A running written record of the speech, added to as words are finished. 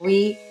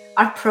We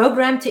are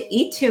programmed to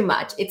eat too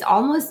much. It's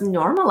almost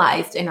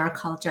normalized in our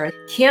culture.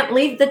 Can't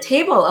leave the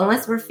table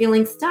unless we're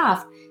feeling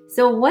stuffed.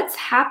 So what's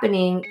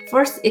happening?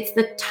 First, it's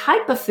the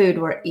type of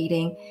food we're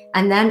eating,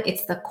 and then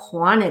it's the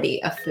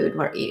quantity of food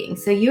we're eating.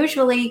 So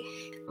usually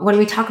when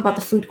we talk about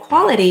the food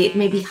quality, it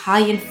may be high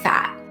in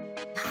fat,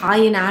 high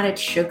in added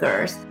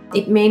sugars.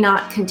 It may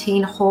not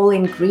contain whole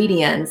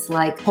ingredients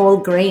like whole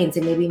grains.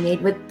 It may be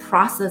made with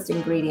processed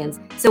ingredients.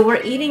 So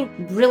we're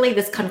eating really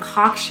this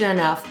concoction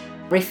of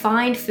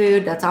refined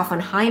food that's often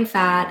high in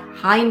fat,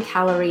 high in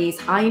calories,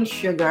 high in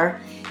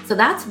sugar. So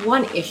that's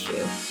one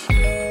issue.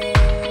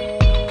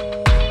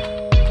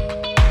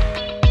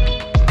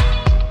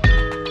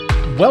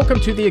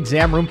 Welcome to the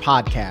Exam Room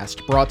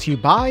Podcast, brought to you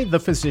by the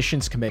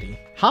Physicians Committee.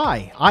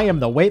 Hi, I am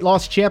the weight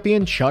loss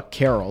champion, Chuck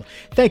Carroll.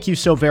 Thank you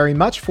so very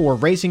much for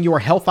raising your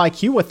health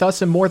IQ with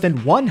us in more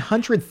than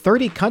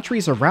 130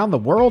 countries around the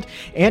world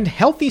and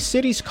healthy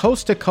cities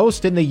coast to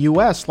coast in the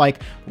U.S.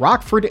 like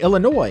Rockford,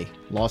 Illinois,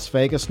 Las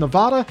Vegas,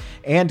 Nevada,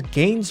 and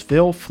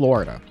Gainesville,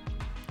 Florida.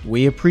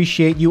 We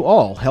appreciate you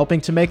all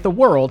helping to make the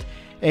world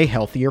a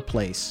healthier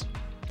place.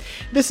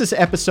 This is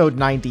episode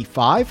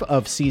 95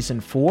 of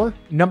season 4,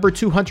 number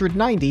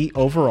 290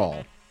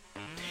 overall.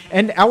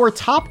 And our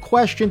top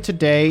question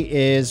today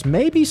is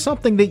maybe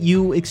something that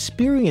you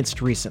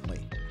experienced recently.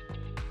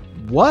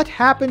 What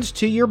happens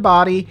to your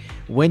body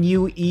when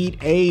you eat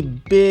a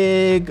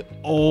big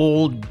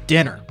old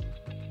dinner?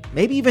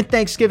 Maybe even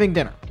Thanksgiving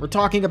dinner. We're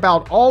talking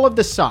about all of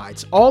the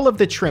sides, all of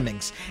the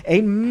trimmings,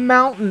 a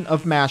mountain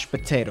of mashed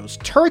potatoes,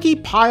 turkey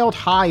piled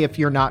high if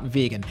you're not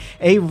vegan,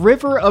 a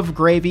river of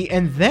gravy,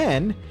 and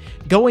then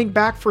going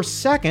back for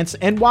seconds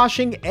and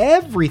washing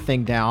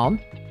everything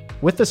down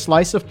with a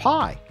slice of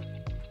pie.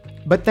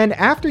 But then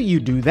after you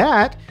do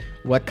that,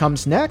 what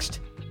comes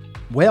next?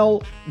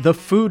 Well, the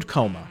food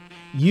coma.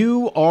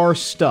 You are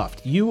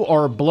stuffed, you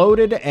are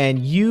bloated, and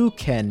you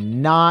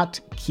cannot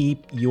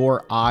keep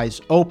your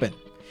eyes open.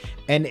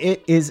 And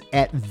it is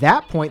at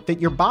that point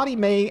that your body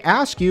may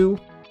ask you,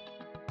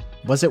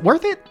 was it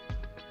worth it?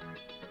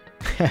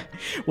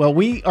 Well,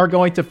 we are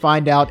going to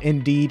find out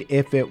indeed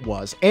if it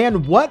was,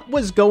 and what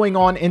was going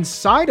on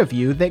inside of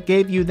you that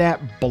gave you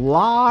that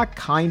blah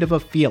kind of a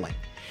feeling.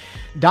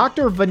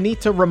 Dr.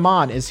 Vanita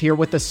Rahman is here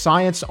with the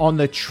science on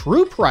the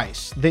true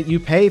price that you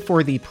pay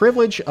for the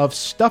privilege of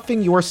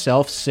stuffing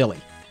yourself silly.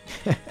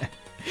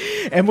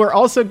 And we're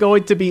also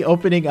going to be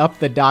opening up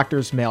the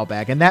doctor's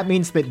mailbag, and that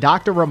means that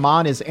Dr.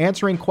 Rahman is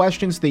answering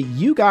questions that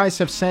you guys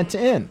have sent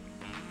in.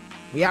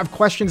 We have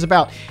questions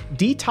about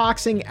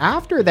detoxing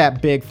after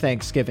that big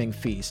Thanksgiving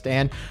feast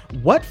and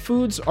what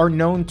foods are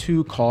known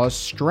to cause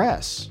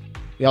stress.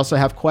 We also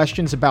have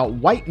questions about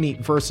white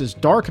meat versus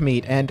dark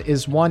meat, and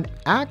is one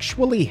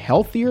actually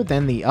healthier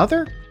than the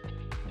other?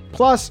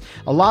 Plus,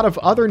 a lot of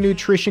other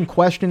nutrition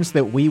questions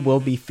that we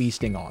will be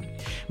feasting on.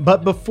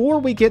 But before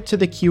we get to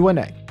the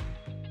Q&A,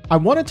 I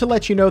wanted to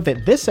let you know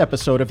that this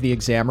episode of The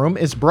Exam Room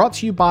is brought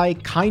to you by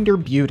Kinder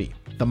Beauty,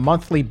 the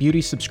monthly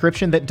beauty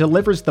subscription that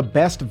delivers the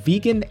best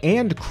vegan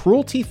and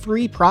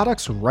cruelty-free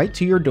products right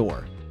to your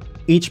door.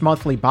 Each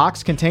monthly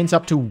box contains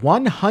up to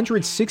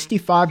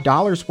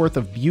 $165 worth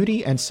of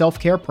beauty and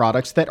self-care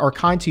products that are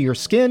kind to your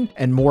skin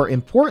and, more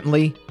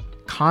importantly,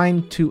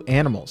 kind to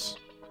animals.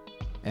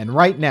 And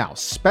right now,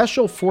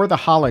 special for the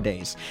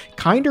holidays,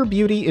 Kinder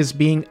Beauty is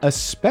being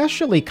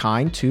especially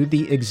kind to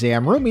the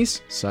exam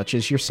roomies, such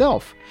as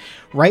yourself.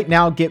 Right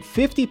now, get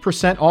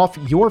 50% off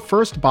your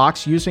first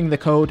box using the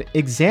code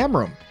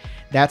EXAMROOM.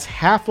 That's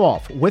half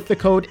off with the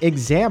code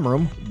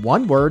EXAMROOM,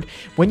 one word,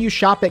 when you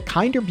shop at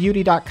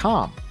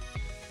kinderbeauty.com.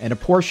 And a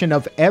portion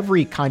of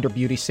every Kinder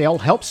Beauty sale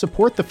helps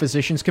support the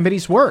Physicians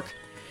Committee's work.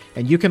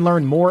 And you can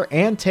learn more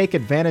and take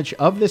advantage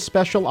of this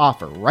special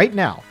offer right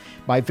now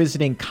by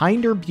visiting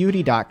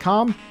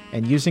kinderbeauty.com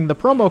and using the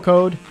promo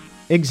code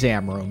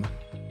EXAMROOM.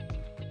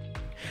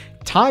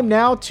 Time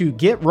now to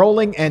get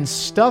rolling and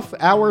stuff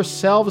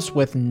ourselves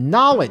with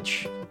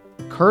knowledge,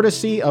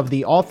 courtesy of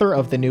the author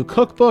of the new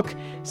cookbook,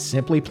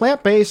 Simply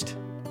Plant-Based,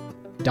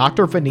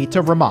 Dr.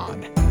 Vanita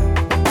Rahman.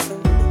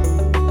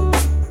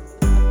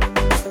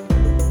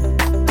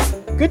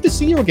 Good to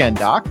see you again,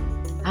 Doc.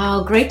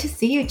 Oh, great to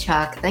see you,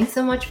 Chuck. Thanks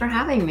so much for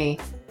having me.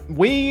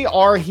 We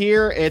are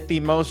here at the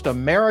most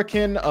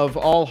American of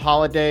all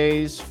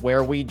holidays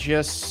where we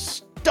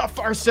just stuff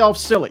ourselves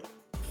silly.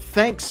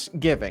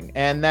 Thanksgiving.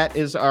 And that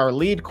is our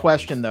lead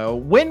question, though.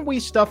 When we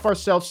stuff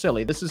ourselves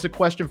silly, this is a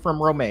question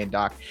from Romaine,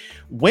 Doc.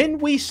 When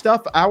we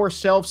stuff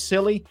ourselves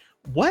silly,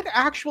 what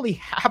actually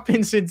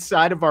happens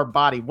inside of our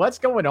body? What's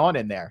going on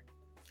in there?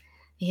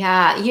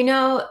 Yeah,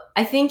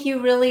 I think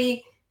you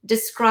really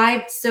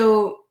described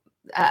so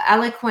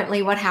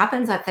eloquently what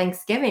happens at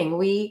Thanksgiving.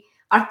 We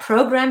are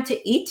programmed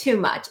to eat too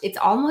much. It's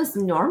almost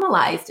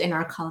normalized in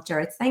our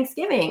culture. It's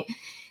Thanksgiving.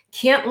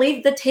 Can't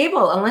leave the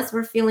table unless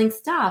we're feeling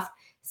stuffed.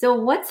 So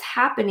what's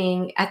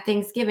happening at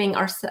Thanksgiving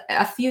are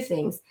a few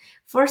things.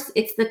 First,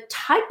 it's the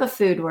type of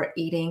food we're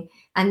eating,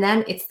 and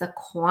then it's the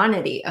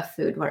quantity of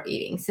food we're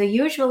eating. So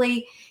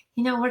usually,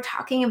 we're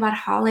talking about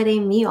holiday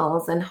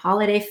meals and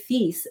holiday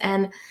feasts,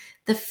 and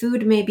the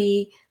food may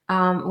be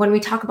when we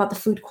talk about the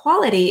food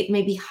quality, it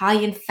may be high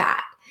in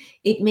fat.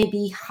 It may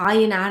be high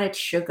in added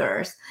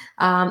sugars.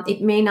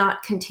 It may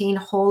not contain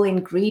whole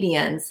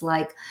ingredients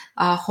like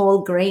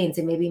whole grains.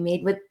 It may be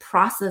made with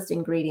processed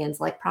ingredients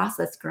like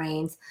processed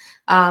grains.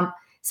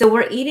 So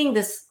we're eating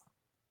this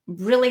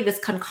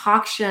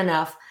concoction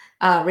of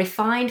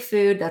refined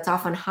food that's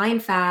often high in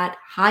fat,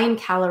 high in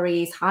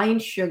calories, high in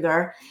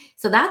sugar.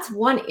 So that's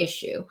one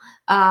issue.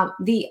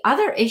 The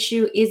other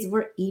issue is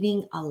we're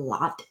eating a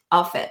lot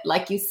of it,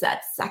 like you said,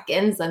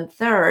 seconds and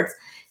thirds.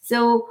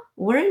 So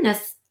we're in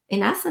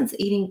essence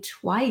eating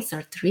twice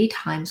or three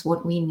times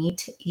what we need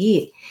to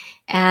eat.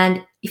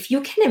 And if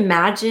you can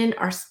imagine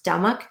our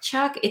stomach,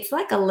 Chuck, it's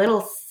like a little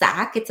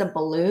sack. It's a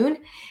balloon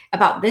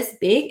about this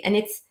big, and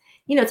it's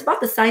about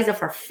the size of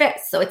our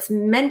fist. So it's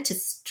meant to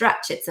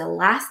stretch. It's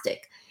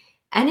elastic,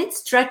 and it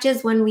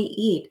stretches when we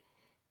eat.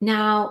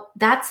 Now,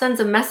 that sends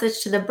a message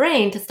to the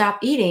brain to stop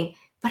eating.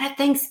 But at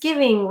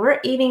Thanksgiving,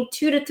 we're eating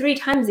 2 to 3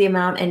 times the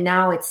amount, and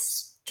now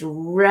it's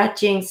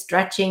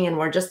stretching, and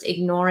we're just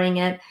ignoring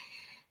it.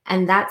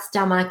 And that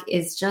stomach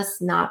is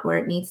just not where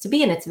it needs to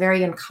be, and it's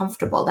very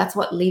uncomfortable. That's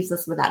what leaves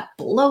us with that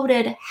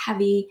bloated,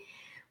 heavy,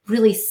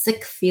 really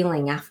sick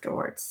feeling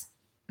afterwards.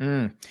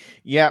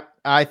 Yeah,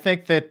 I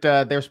think that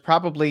there's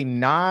probably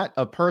not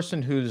a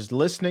person who's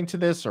listening to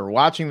this or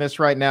watching this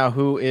right now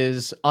who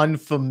is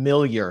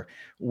unfamiliar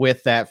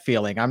with that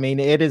feeling. I mean,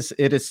 it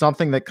is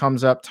something that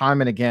comes up time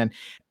and again.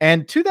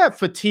 And to that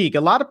fatigue,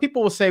 a lot of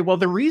people will say, well,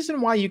 the reason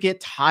why you get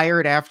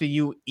tired after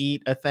you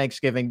eat a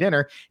Thanksgiving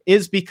dinner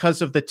is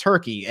because of the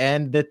turkey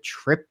and the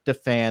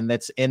tryptophan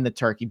that's in the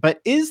turkey.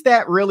 But is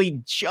that really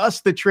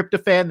just the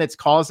tryptophan that's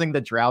causing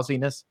the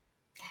drowsiness?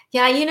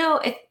 Yeah,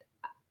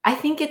 I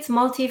think it's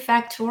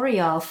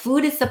multifactorial.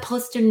 Food is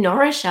supposed to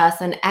nourish us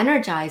and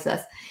energize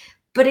us.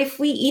 But if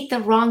we eat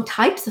the wrong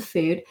types of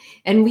food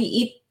and we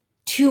eat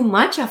too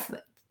much of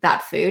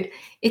that food,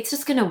 it's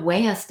just going to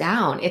weigh us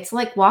down. It's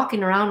like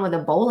walking around with a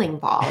bowling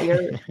ball.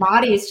 Your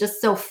body is just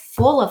so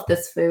full of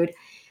this food.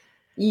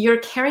 You're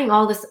carrying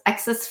all this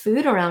excess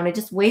food around. It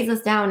just weighs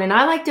us down. And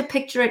I like to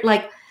picture it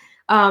like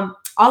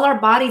all our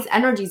body's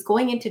energy is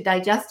going into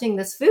digesting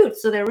this food.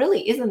 So there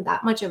really isn't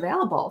that much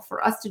available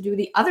for us to do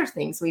the other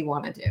things we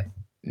want to do.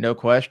 No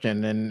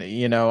question. And,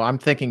 I'm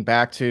thinking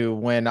back to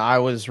when I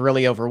was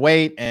really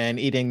overweight and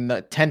eating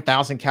the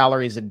 10,000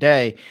 calories a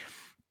day,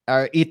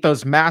 eat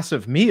those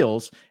massive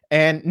meals.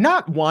 And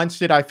not once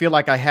did I feel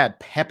like I had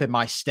pep in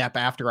my step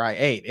after I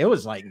ate. It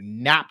was like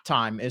nap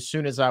time as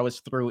soon as I was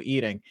through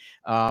eating.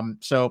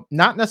 So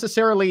not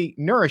necessarily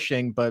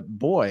nourishing, but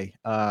boy,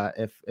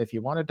 if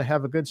you wanted to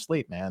have a good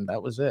sleep, man,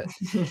 that was it.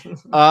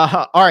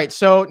 All right.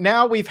 So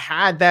now we've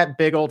had that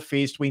big old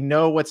feast. We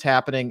know what's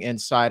happening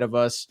inside of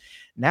us.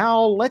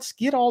 Now let's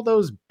get all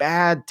those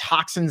bad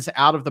toxins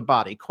out of the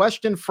body.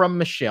 Question from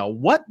Michelle.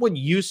 What would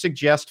you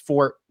suggest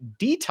for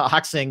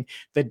detoxing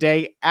the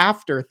day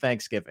after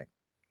Thanksgiving?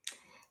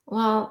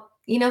 Well,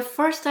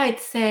 first I'd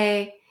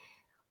say,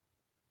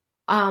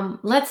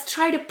 let's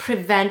try to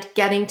prevent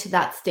getting to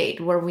that state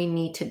where we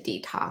need to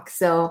detox.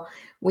 So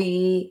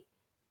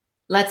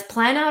let's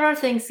plan out our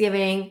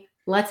Thanksgiving.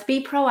 Let's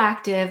be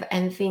proactive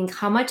and think,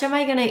 how much am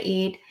I going to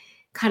eat?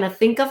 Kind of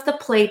think of the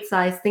plate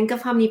size, think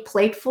of how many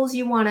platefuls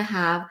you want to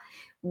have,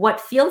 what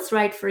feels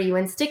right for you,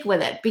 and stick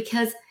with it.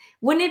 Because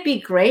wouldn't it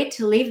be great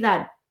to leave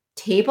that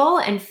table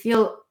and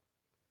feel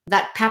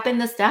that pep in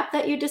the step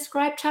that you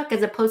described, Chuck,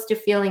 as opposed to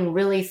feeling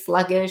really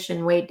sluggish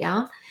and weighed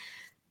down?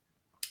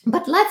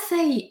 But let's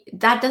say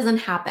that doesn't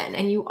happen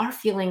and you are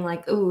feeling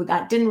like, oh,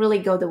 that didn't really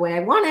go the way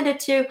I wanted it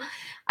to.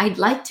 I'd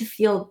like to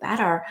feel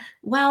better.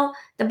 Well,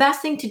 the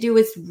best thing to do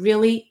is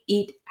really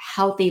eat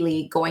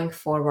healthily going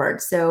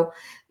forward. So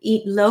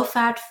eat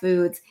low-fat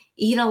foods,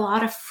 eat a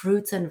lot of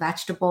fruits and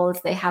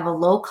vegetables. They have a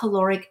low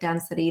caloric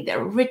density.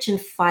 They're rich in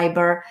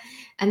fiber,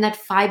 and that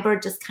fiber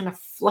just kind of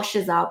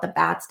flushes out the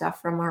bad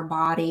stuff from our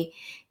body.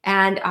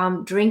 And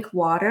drink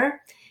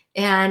water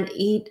and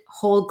eat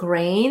whole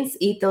grains,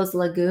 eat those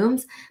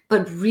legumes,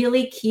 but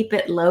really keep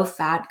it low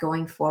fat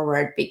going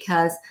forward,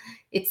 because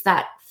it's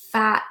that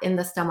fat in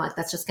the stomach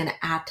that's just going to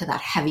add to that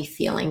heavy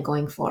feeling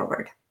going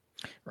forward.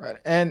 Right.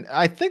 And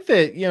I think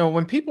that,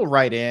 when people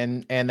write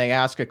in and they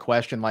ask a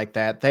question like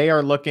that, they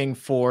are looking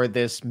for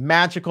this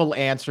magical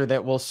answer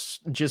that will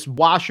just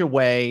wash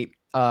away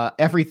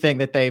everything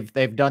that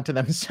they've done to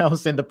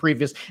themselves in the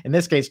previous, in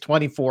this case,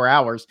 24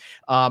 hours.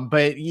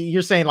 But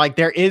you're saying like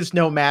there is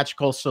no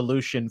magical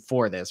solution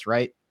for this,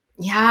 right?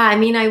 Yeah, I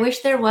mean, I wish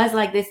there was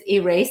like this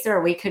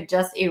eraser. We could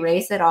just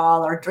erase it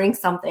all or drink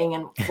something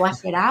and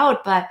flush it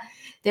out, but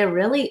there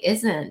really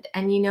isn't.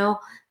 And,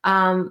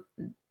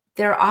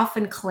 there are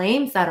often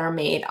claims that are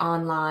made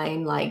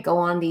online, like go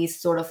on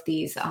these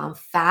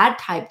fad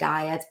type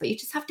diets, but you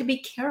just have to be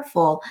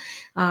careful.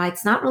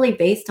 It's not really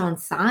based on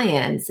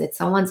science. It's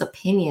someone's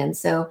opinion.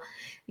 So,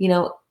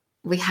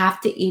 we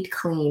have to eat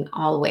clean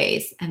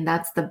always. And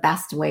that's the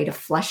best way to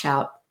flush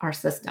out our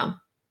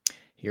system.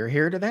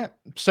 Here to that.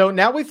 So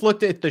now we've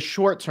looked at the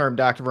short term,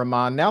 Dr.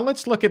 Rahman. Now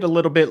let's look at a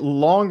little bit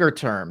longer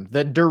term,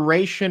 the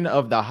duration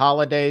of the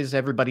holidays.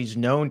 Everybody's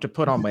known to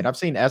put on weight. I've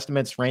seen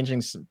estimates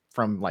ranging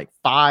from like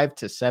 5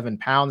 to 7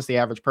 pounds the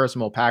average person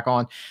will pack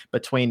on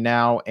between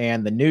now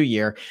and the new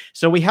year.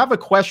 So we have a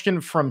question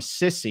from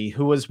Sissy,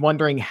 who is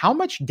wondering, how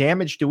much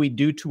damage do we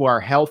do to our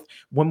health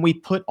when we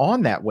put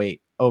on that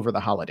weight over the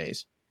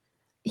holidays?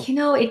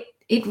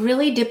 It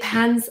really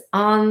depends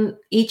on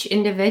each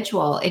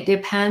individual. It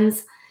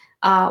depends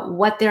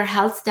what their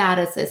health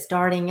status is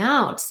starting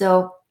out.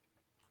 So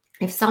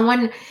if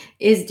someone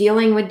is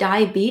dealing with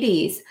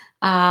diabetes,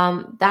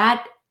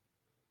 that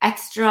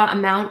extra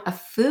amount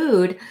of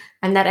food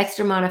and that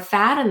extra amount of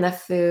fat in the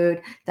food,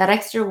 that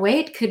extra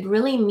weight could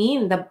really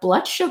mean the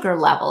blood sugar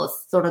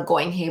levels sort of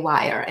going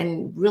haywire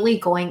and really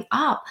going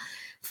up.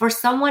 For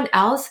someone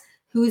else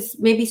who's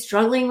maybe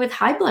struggling with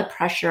high blood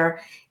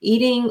pressure,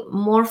 eating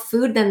more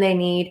food than they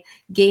need,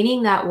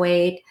 gaining that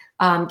weight,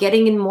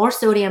 getting in more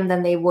sodium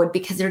than they would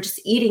because they're just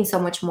eating so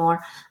much more,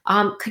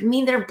 could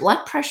mean their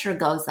blood pressure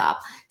goes up.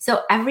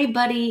 So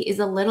everybody is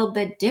a little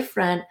bit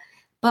different.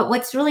 But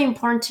what's really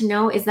important to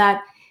know is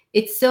that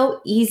it's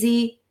so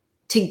easy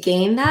to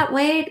gain that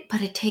weight,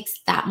 but it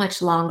takes that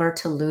much longer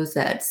to lose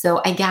it. So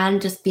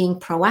again, just being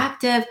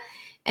proactive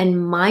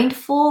and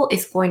mindful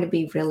is going to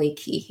be really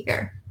key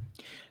here.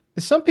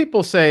 Some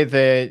people say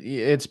that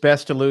it's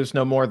best to lose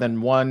no more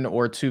than 1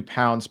 or 2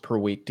 pounds per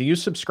week. Do you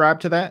subscribe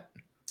to that?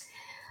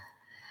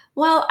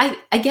 Well,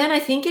 I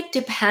think it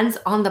depends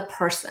on the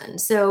person.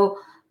 So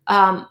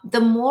the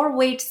more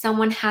weight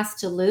someone has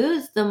to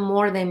lose, the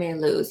more they may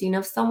lose.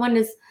 If someone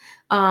is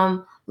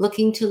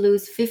looking to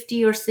lose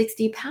 50 or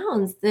 60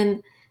 pounds,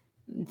 then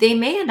they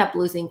may end up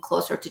losing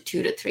closer to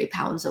 2 to 3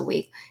 pounds a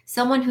week.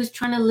 Someone who's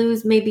trying to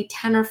lose maybe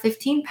 10 or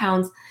 15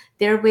 pounds,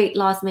 their weight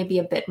loss may be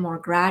a bit more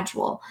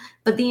gradual.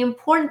 But the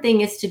important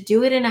thing is to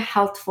do it in a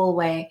healthful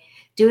way,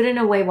 do it in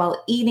a way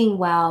while eating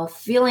well,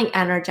 feeling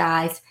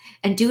energized,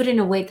 and do it in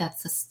a way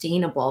that's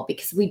sustainable,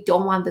 because we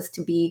don't want this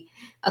to be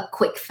a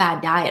quick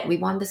fad diet. We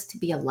want this to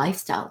be a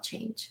lifestyle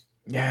change.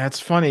 Yeah, it's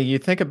funny. You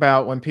think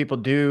about when people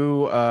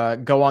do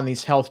go on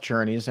these health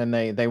journeys and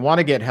they want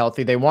to get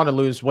healthy, they want to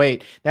lose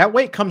weight. That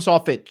weight comes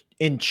off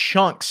in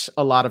chunks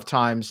a lot of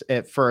times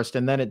at first,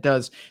 and then it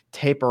does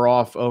taper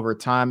off over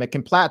time. It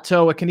can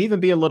plateau. It can even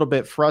be a little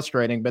bit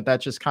frustrating, but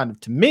that just kind of,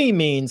 to me,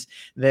 means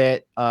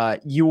that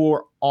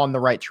you're on the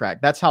right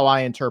track. That's how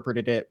I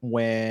interpreted it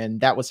when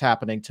that was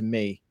happening to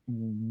me.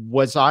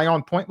 Was I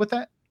on point with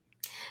that?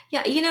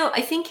 Yeah,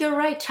 I think you're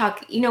right,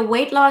 Chuck.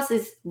 Weight loss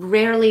is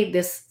rarely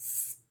this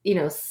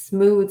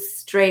smooth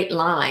straight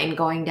line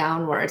going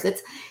downwards.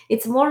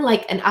 It's more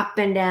like an up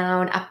and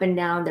down, up and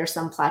down. There's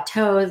some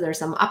plateaus, there's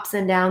some ups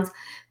and downs,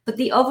 but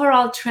the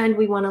overall trend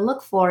we want to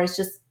look for is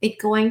just it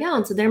going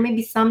down. So there may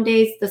be some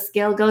days the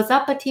scale goes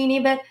up a teeny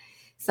bit,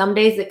 some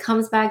days it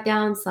comes back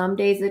down, some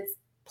days it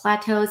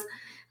plateaus.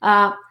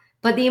 But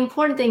the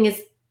important thing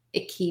is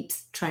it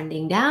keeps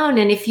trending down.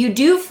 And if you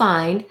do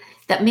find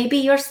that maybe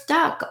you're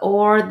stuck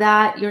or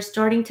that you're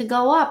starting to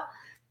go up,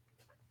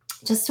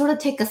 just sort of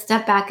take a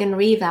step back and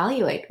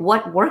reevaluate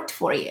what worked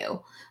for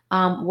you,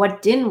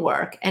 what didn't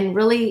work. And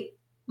really,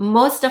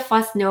 most of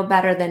us know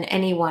better than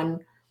anyone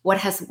what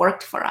has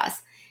worked for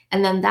us.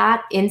 And then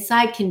that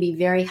insight can be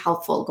very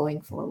helpful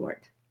going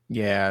forward.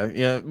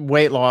 Yeah.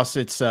 Weight loss.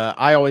 It's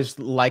I always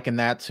liken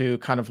that to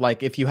kind of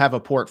like if you have a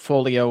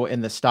portfolio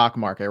in the stock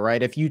market,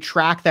 right? If you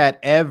track that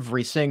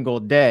every single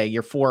day,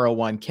 your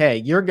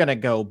 401k, you're going to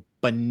go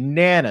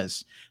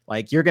bananas.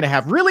 Like you're going to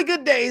have really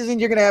good days and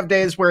you're going to have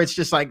days where it's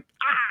just like,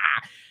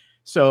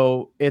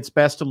 so it's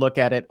best to look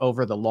at it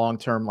over the long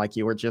term, like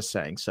you were just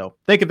saying. So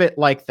think of it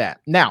like that.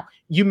 Now,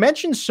 you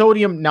mentioned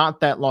sodium not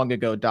that long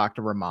ago,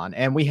 Dr. Rahman,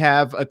 and we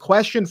have a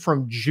question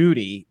from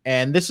Judy,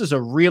 and this is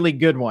a really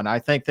good one. I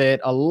think that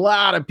a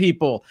lot of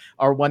people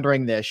are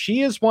wondering this.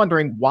 She is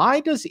wondering, why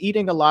does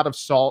eating a lot of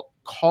salt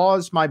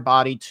cause my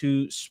body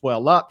to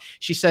swell up?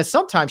 She says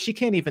sometimes she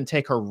can't even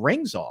take her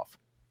rings off.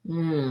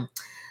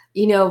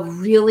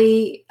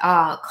 Really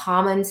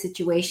common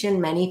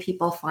situation many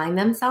people find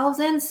themselves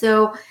in.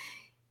 So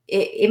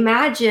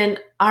imagine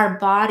our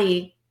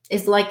body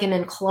is like an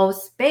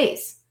enclosed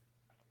space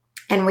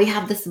and we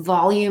have this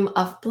volume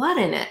of blood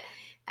in it.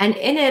 And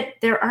in it,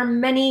 there are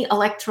many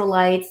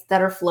electrolytes that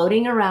are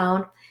floating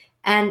around,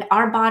 and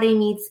our body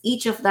needs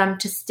each of them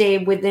to stay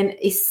within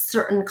a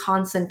certain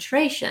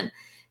concentration.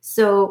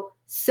 So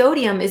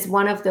sodium is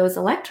one of those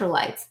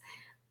electrolytes.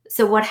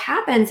 So what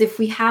happens if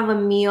we have a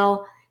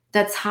meal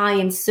that's high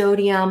in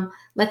sodium?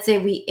 Let's say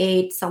we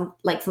ate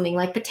something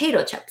like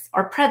potato chips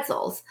or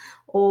pretzels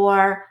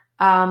or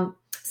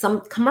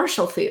some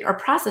commercial food or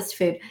processed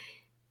food.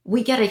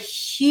 We get a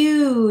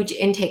huge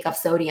intake of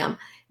sodium.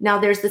 Now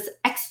there's this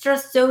extra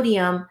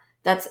sodium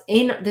that's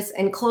in this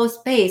enclosed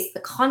space. The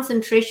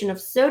concentration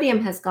of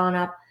sodium has gone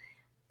up,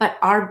 but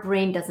our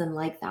brain doesn't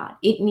like that.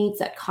 It needs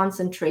that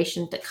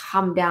concentration to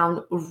come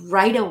down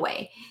right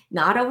away,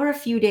 not over a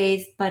few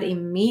days, but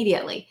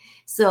immediately.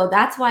 So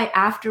that's why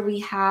after we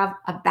have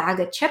a bag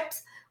of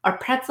chips or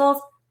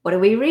pretzels, what do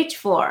we reach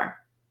for?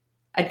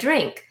 a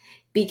drink,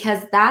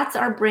 because that's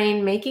our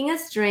brain making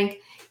us drink.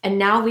 And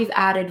now we've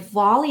added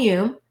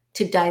volume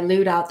to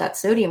dilute out that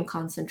sodium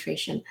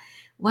concentration.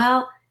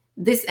 Well,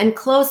 this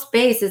enclosed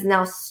space is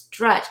now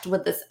stretched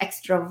with this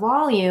extra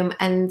volume,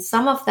 and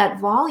some of that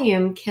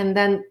volume can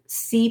then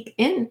seep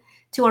in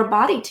to our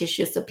body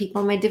tissue. So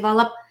people may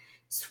develop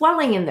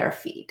swelling in their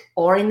feet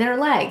or in their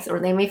legs, or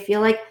they may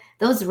feel like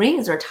those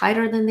rings are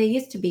tighter than they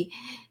used to be.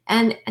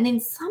 And in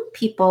some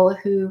people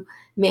who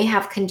may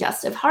have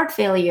congestive heart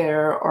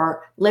failure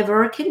or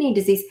liver or kidney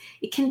disease,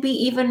 it can be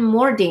even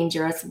more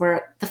dangerous,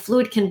 where the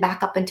fluid can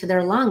back up into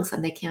their lungs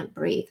and they can't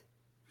breathe.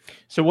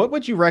 So what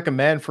would you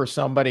recommend for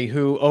somebody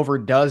who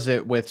overdoes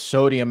it with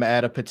sodium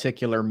at a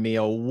particular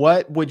meal?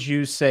 What would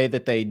you say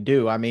that they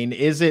do? I mean,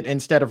 is it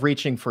instead of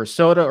reaching for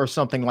soda or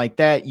something like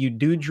that, you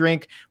do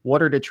drink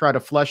water to try to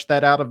flush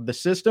that out of the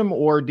system,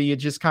 or do you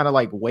just kind of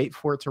like wait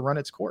for it to run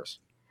its course?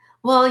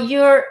 Well,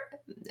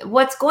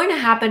 what's going to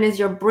happen is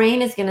your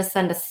brain is going to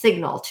send a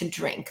signal to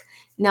drink.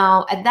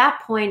 Now, at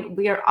that point,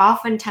 we are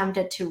often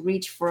tempted to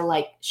reach for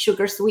like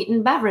sugar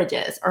sweetened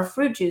beverages or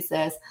fruit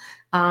juices.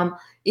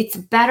 It's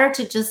better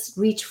to just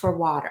reach for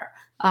water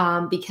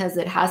because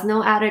it has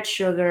no added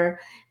sugar,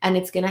 and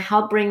it's going to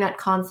help bring that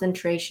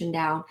concentration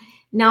down.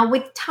 Now,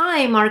 with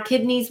time, our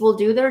kidneys will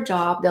do their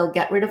job. They'll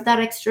get rid of that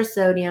extra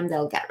sodium.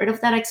 They'll get rid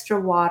of that extra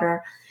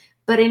water.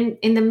 But in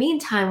the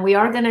meantime, we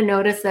are going to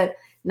notice that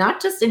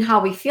not just in how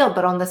we feel,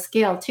 but on the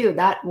scale too,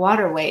 that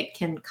water weight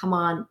can come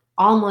on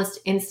almost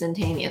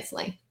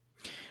instantaneously.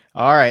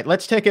 All right,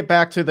 let's take it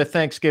back to the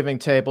Thanksgiving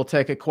table.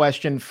 Take a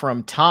question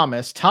from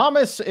Thomas.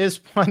 Thomas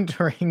is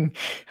wondering,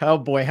 oh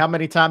boy, how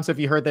many times have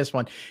you heard this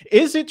one?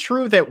 Is it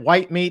true that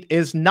white meat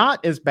is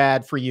not as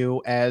bad for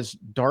you as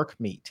dark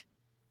meat?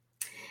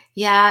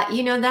 Yeah,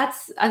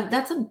 that's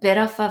a bit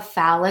of a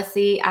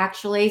fallacy,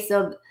 actually.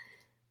 So,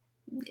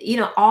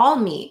 all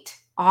meat,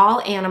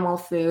 all animal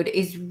food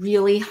is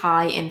really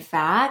high in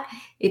fat.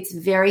 It's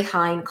very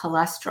high in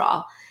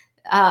cholesterol.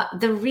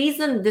 The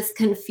reason this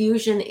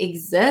confusion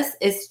exists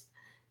is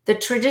the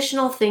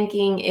traditional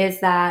thinking is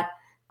that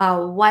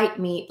white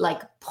meat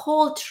like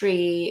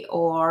poultry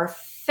or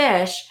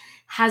fish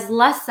has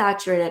less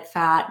saturated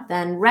fat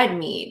than red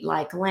meat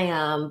like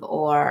lamb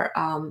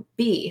or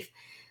beef.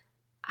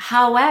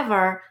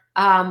 However,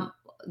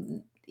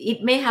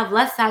 it may have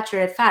less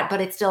saturated fat,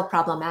 but it's still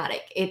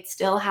problematic. It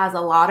still has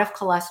a lot of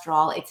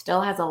cholesterol. It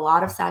still has a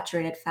lot of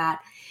saturated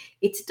fat.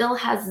 It still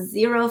has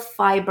zero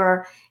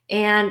fiber.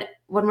 And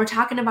when we're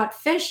talking about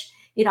fish,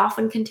 it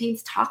often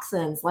contains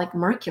toxins like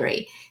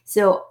mercury.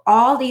 So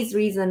all these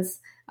reasons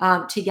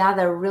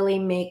together really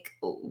make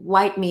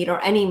white meat or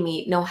any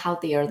meat no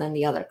healthier than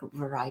the other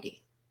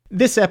variety.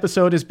 This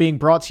episode is being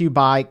brought to you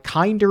by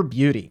Kinder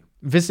Beauty.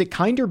 Visit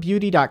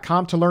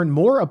kinderbeauty.com to learn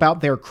more about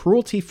their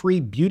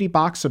cruelty-free beauty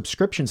box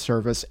subscription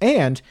service.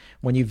 And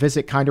when you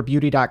visit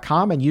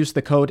kinderbeauty.com and use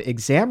the code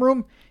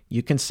EXAMROOM,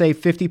 you can save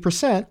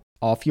 50%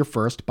 off your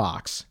first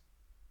box.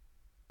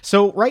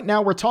 So right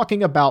now we're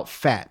talking about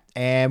fat,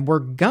 and we're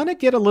going to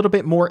get a little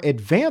bit more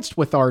advanced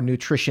with our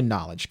nutrition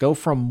knowledge, go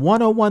from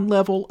 101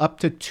 level up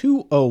to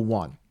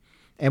 201.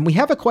 And we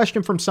have a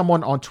question from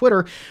someone on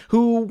Twitter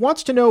who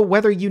wants to know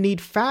whether you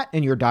need fat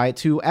in your diet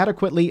to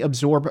adequately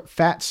absorb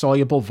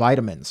fat-soluble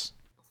vitamins.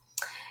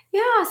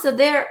 Yeah, so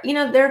there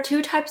are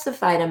two types of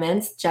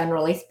vitamins,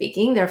 generally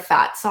speaking. They're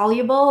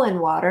fat-soluble and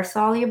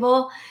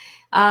water-soluble.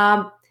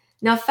 Now,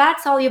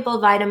 fat-soluble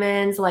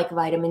vitamins like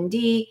vitamin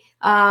D,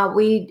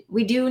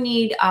 we do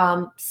need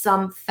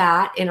some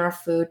fat in our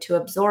food to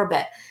absorb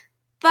it.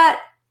 But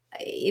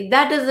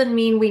that doesn't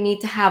mean we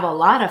need to have a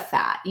lot of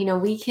fat.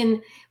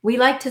 We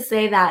like to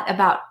say that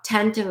about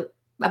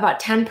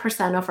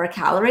 10% of our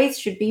calories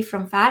should be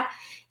from fat,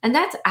 and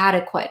that's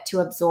adequate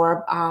to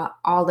absorb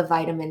all the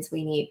vitamins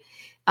we need.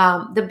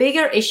 The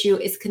bigger issue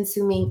is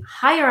consuming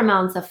higher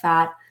amounts of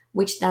fat,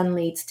 which then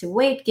leads to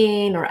weight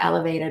gain or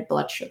elevated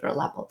blood sugar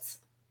levels.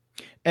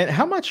 And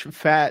how much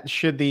fat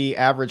should the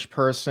average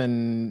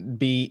person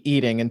be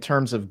eating in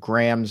terms of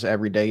grams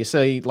every day? You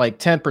say like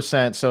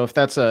 10%. So if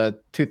that's a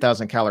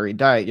 2,000 calorie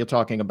diet, you're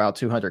talking about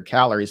 200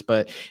 calories.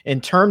 But in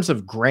terms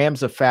of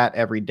grams of fat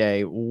every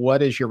day,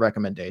 what is your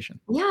recommendation?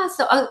 Yeah,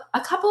 so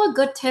a couple of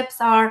good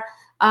tips are,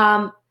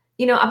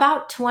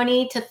 about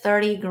 20 to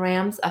 30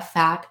 grams of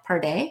fat per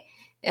day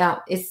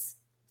is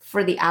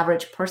for the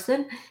average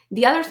person.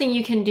 The other thing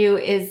you can do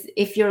is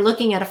if you're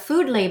looking at a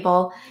food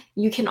label,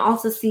 you can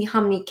also see how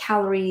many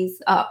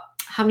calories, how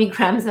many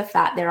grams of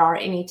fat there are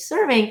in each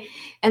serving,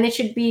 and it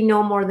should be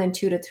no more than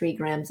 2 to 3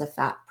 grams of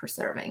fat per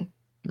serving.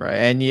 Right.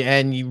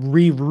 And you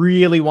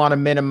really want to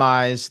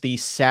minimize the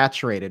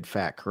saturated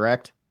fat,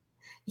 correct?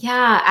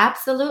 Yeah,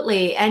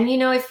 absolutely. And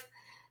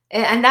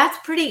and that's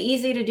pretty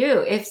easy to do.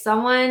 If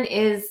someone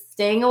is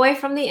staying away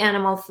from the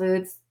animal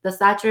foods, the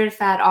saturated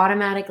fat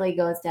automatically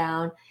goes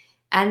down.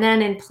 And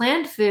then in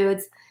plant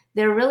foods,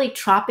 they're really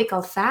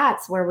tropical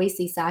fats where we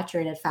see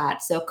saturated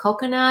fat. So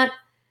coconut,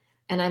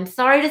 and I'm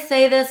sorry to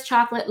say this,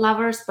 chocolate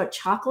lovers, but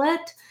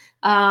chocolate,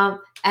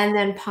 and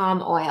then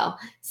palm oil.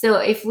 So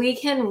if we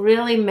can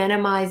really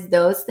minimize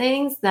those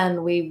things,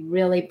 then we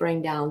really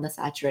bring down the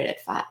saturated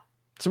fat.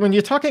 So when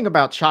you're talking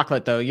about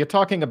chocolate, though, you're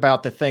talking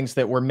about the things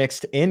that were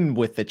mixed in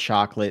with the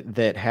chocolate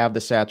that have the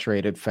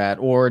saturated fat,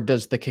 or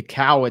does the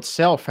cacao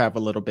itself have a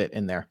little bit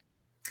in there?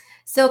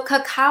 So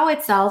cacao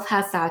itself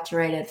has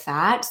saturated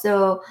fat.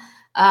 So,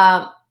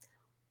 um,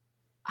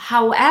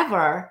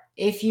 however,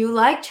 if you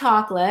like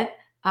chocolate,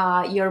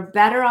 you're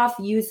better off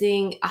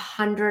using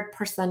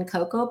 100%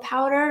 cocoa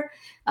powder.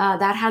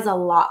 That has a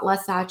lot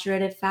less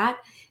saturated fat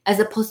as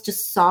opposed to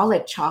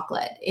solid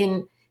chocolate.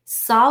 In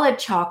solid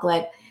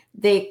chocolate,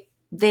 they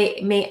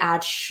may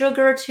add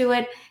sugar to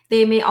it.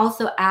 They may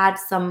also add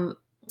some.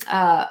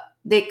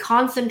 They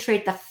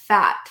concentrate the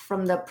fat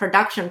from the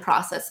production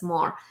process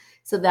more,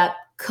 so that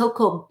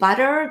cocoa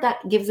butter that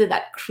gives it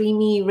that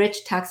creamy,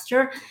 rich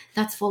texture,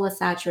 that's full of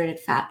saturated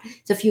fat.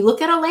 So if you look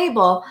at a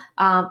label,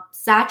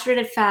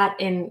 saturated fat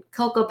in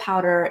cocoa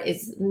powder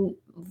is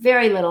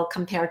very little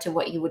compared to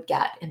what you would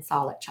get in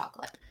solid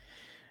chocolate.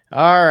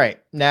 All right.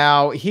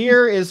 Now,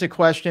 here is a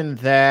question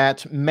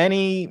that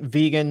many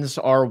vegans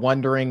are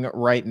wondering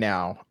right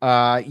now.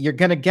 You're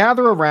going to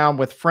gather around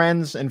with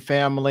friends and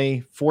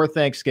family for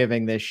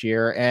Thanksgiving this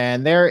year,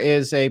 and there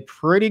is a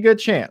pretty good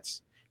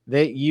chance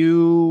that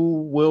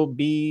you will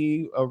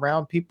be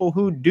around people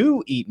who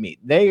do eat meat.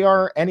 They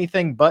are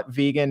anything but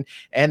vegan,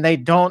 and they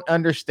don't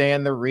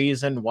understand the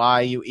reason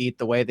why you eat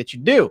the way that you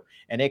do.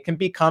 And it can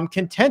become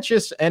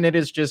contentious, and it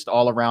is just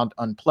all around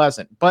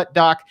unpleasant. But,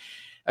 Doc,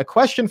 a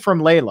question from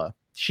Layla.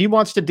 She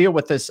wants to deal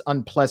with this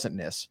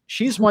unpleasantness.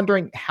 She's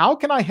wondering, how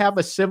can I have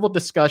a civil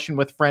discussion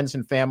with friends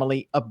and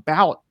family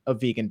about a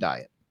vegan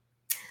diet?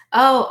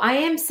 Oh, I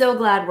am so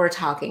glad we're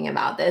talking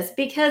about this,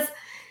 because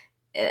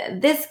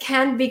this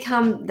can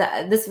become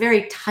this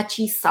very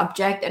touchy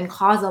subject and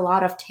cause a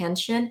lot of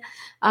tension.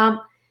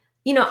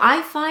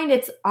 I find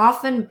it's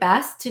often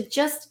best to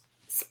just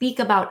speak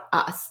about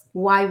us,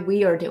 why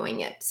we are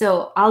doing it.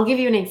 So I'll give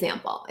you an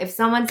example. If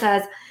someone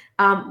says,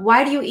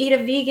 why do you eat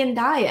a vegan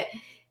diet?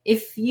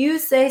 If you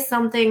say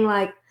something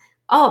like,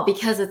 oh,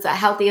 because it's the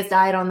healthiest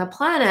diet on the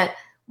planet,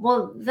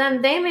 well,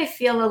 then they may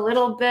feel a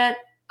little bit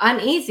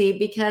uneasy,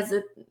 because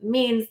it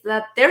means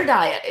that their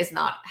diet is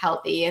not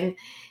healthy, and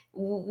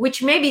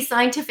which may be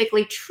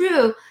scientifically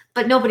true,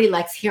 but nobody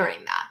likes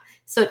hearing that.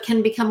 So it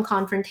can become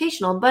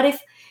confrontational. But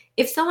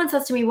if someone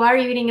says to me, why are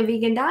you eating a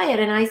vegan diet?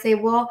 And I say,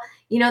 well,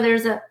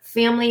 there's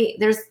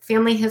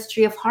family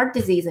history of heart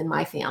disease in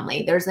my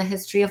family. There's a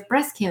history of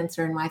breast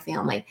cancer in my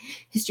family,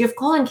 history of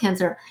colon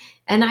cancer.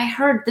 And I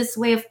heard this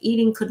way of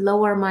eating could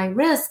lower my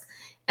risk,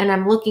 and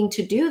I'm looking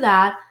to do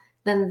that,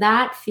 then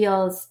that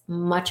feels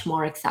much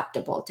more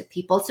acceptable to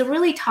people. So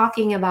really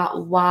talking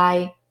about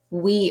why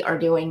we are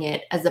doing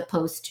it, as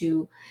opposed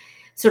to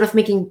sort of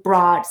making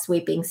broad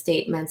sweeping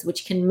statements,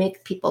 which can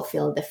make people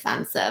feel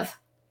defensive.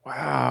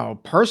 Wow,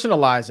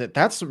 personalize it.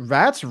 That's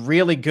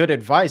really good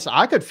advice.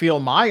 I could feel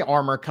my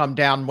armor come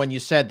down when you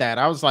said that.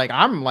 I was like,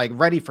 I'm like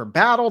ready for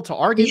battle to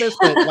argue this,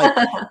 but like,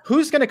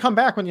 who's going to come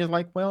back when you're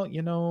like, well,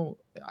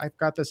 I've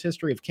got this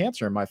history of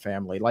cancer in my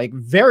family. Like,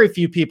 very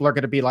few people are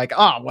going to be like,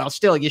 oh, well,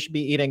 still, you should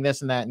be eating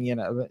this and that. And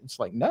it's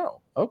like,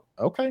 no. Oh,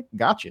 okay,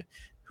 gotcha.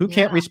 Who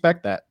can't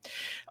respect that?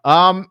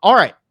 All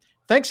right.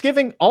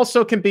 Thanksgiving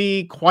also can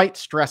be quite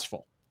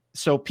stressful.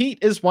 So Pete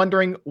is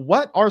wondering,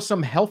 what are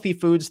some healthy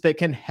foods that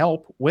can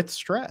help with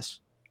stress?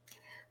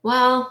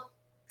 Well,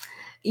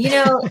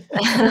 it's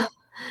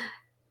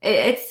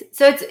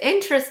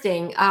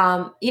interesting.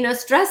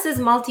 Stress is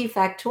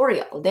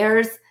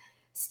multifactorial.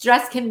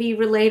 Stress can be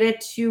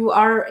related to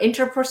our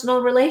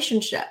interpersonal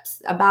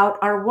relationships, about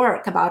our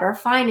work, about our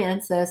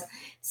finances.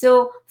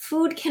 So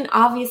food can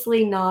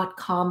obviously not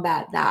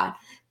combat that.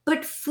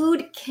 But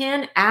food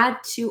can add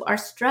to our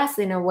stress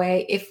in a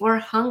way. If we're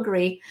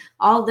hungry,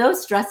 all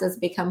those stresses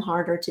become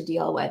harder to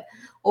deal with.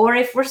 Or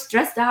if we're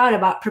stressed out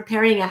about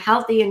preparing a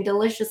healthy and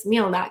delicious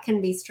meal, that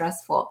can be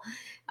stressful.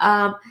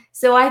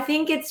 So I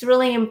think it's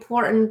really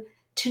important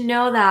to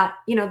know that,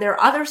 there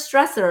are other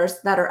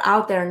stressors that are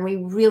out there, and we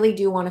really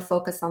do want to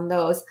focus on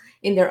those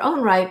in their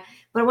own right.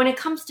 But when it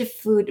comes to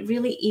food,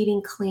 really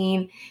eating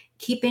clean,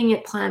 keeping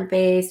it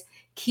plant-based,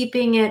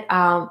 keeping it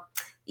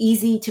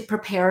easy to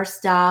prepare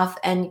stuff,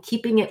 and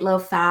keeping it low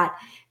fat,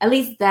 at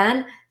least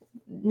then,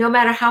 no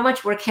matter how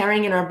much we're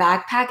carrying in our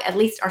backpack, at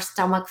least our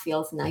stomach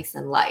feels nice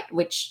and light,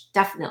 which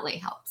definitely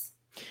helps.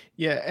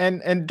 Yeah,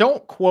 and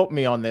don't quote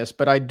me on this,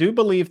 but I do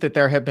believe that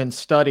there have been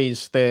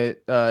studies that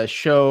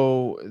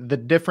show the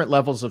different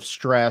levels of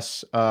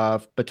stress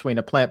between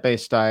a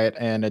plant-based diet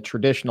and a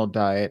traditional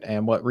diet.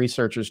 And what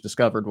researchers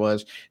discovered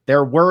was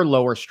there were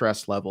lower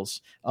stress levels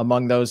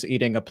among those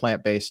eating a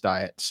plant-based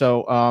diet.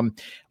 So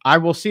I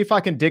will see if I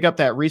can dig up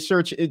that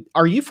research.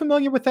 Are you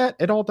familiar with that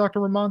at all,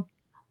 Dr. Rahman?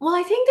 Well,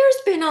 I think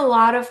there's been a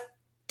lot of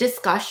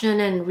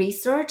discussion and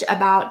research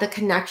about the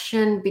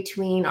connection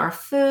between our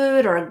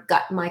food, our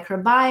gut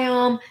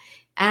microbiome,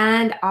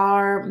 and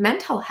our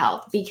mental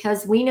health,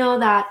 because we know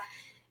that,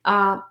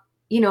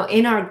 in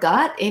our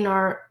gut, in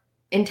our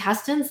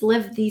intestines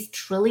live these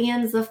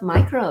trillions of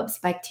microbes,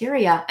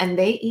 bacteria, and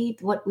they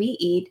eat what we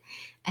eat,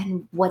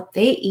 and what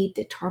they eat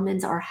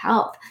determines our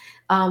health.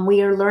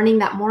 We are learning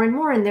that more and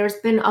more, and there's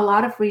been a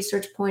lot of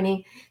research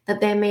pointing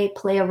that they may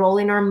play a role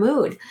in our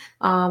mood,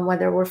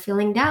 whether we're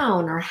feeling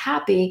down or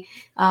happy.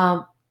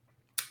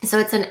 So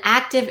it's an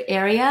active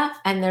area,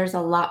 and there's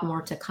a lot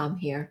more to come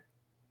here.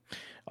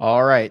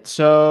 All right.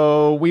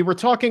 So we were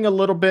talking a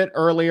little bit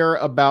earlier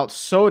about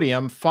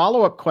sodium.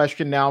 Follow-up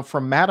question now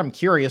from Madam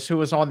Curious,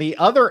 who is on the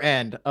other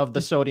end of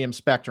the sodium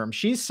spectrum.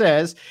 She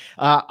says,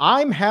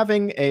 I'm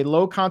having a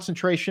low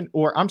concentration,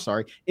 or I'm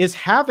sorry, is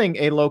having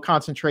a low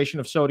concentration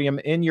of sodium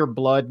in your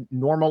blood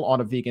normal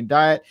on a vegan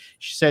diet?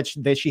 She said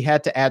that she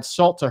had to add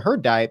salt to her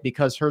diet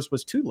because hers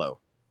was too low.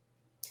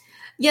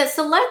 Yeah,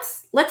 so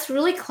let's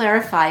really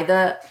clarify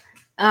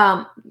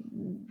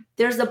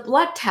there's a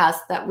blood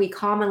test that we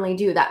commonly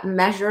do that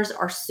measures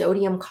our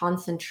sodium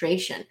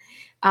concentration.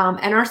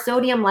 And our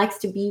sodium likes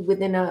to be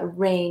within a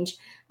range.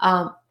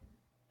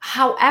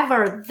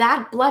 However,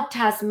 that blood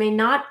test may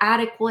not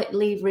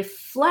adequately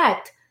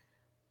reflect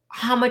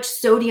how much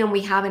sodium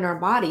we have in our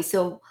body.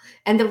 So,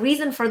 and the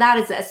reason for that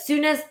is that as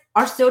soon as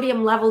our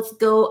sodium levels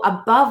go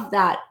above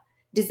that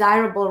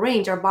desirable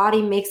range, our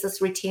body makes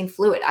us retain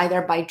fluid,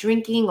 either by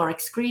drinking or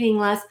excreting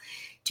less,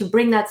 to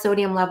bring that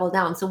sodium level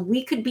down. So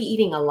we could be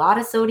eating a lot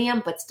of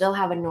sodium, but still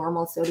have a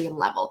normal sodium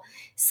level.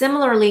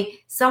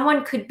 Similarly,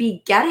 someone could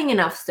be getting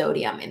enough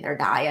sodium in their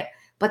diet,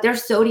 but their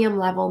sodium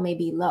level may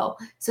be low.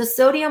 So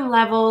sodium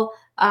level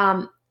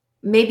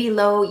may be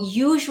low.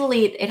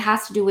 Usually it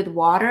has to do with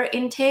water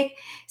intake.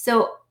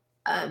 So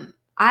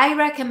I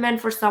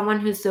recommend for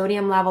someone whose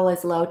sodium level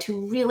is low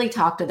to really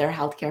talk to their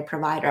healthcare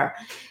provider,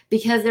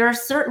 because there are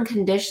certain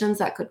conditions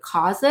that could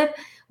cause it.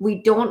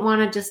 We don't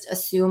want to just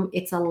assume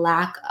it's a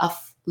lack of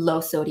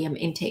low sodium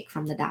intake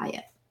from the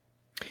diet.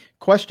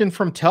 Question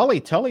from Tully.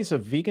 Tully's a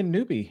vegan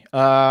newbie.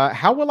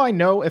 How will I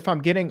know if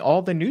I'm getting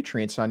all the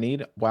nutrients I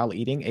need while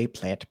eating a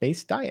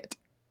plant-based diet?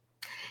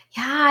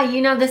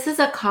 Yeah, this is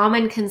a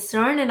common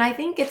concern, and I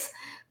think it's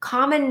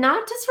common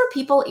not just for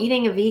people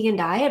eating a vegan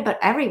diet, but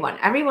everyone.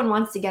 Everyone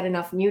wants to get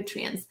enough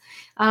nutrients.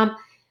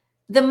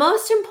 The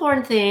most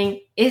important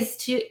thing is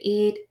to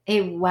eat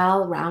a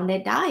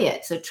well-rounded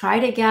diet. So try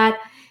to get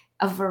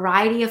a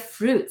variety of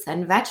fruits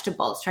and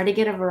vegetables. Try to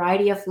get a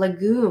variety of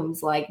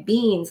legumes like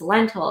beans,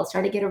 lentils.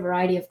 Try to get a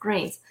variety of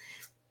grains.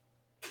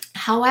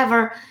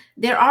 However,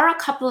 there are a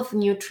couple of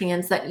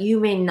nutrients that you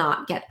may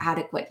not get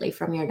adequately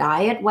from your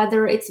diet,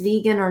 whether it's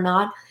vegan or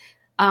not.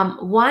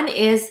 One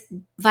is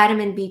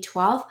vitamin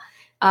B12.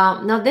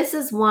 Now, this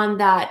is one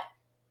that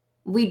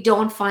we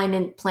don't find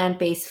in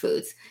plant-based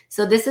foods.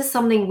 So this is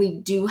something we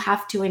do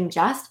have to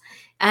ingest.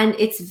 And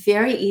it's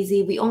very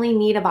easy. We only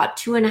need about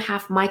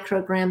 2.5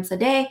 micrograms a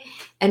day,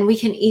 and we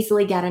can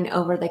easily get an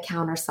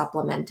over-the-counter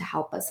supplement to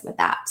help us with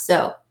that.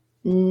 So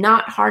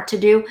not hard to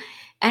do.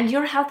 And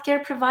your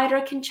healthcare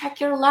provider can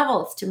check your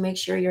levels to make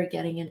sure you're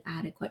getting an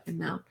adequate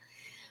amount.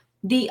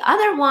 The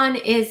other one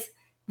is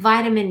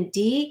vitamin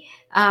D.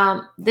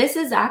 This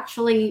is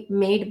actually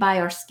made by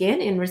our skin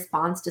in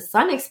response to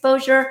sun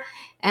exposure.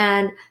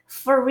 And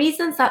for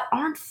reasons that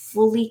aren't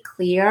fully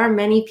clear,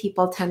 many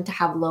people tend to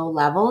have low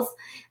levels.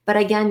 But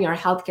again, your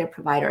healthcare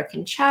provider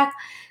can check.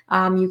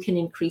 You can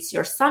increase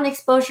your sun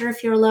exposure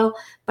if you're low,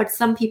 but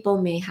some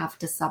people may have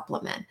to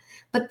supplement.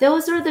 But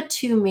those are the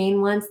two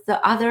main ones.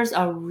 The others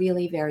are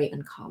really very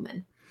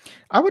uncommon.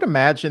 I would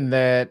imagine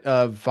that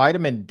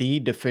vitamin D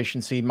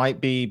deficiency might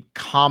be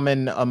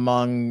common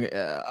among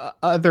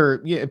other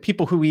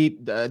people who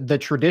eat the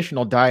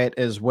traditional diet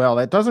as well.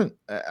 It doesn't,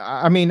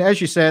 I mean,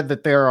 as you said,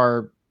 that there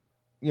are,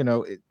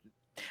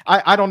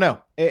 I don't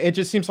know. It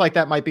just seems like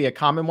that might be a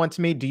common one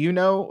to me. Do you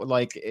know,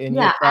 like in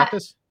your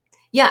practice?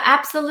 Yeah,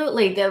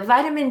 absolutely. The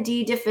vitamin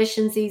D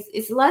deficiencies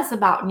is less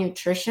about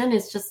nutrition.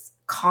 It's just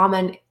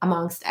common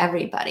amongst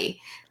everybody.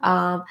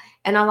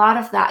 And a lot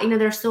of that,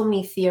 there's so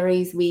many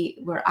theories.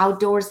 We're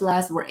outdoors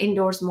less, we're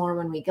indoors more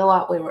when we go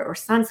out, we're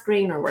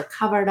sunscreen or we're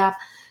covered up.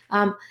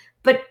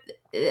 But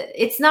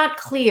it's not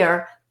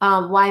clear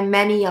why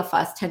many of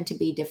us tend to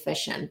be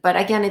deficient. But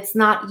again, it's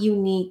not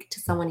unique to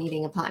someone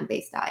eating a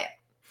plant-based diet.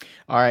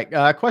 All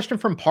right. Question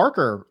from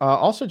Parker,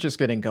 also just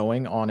getting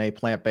going on a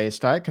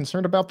plant-based diet,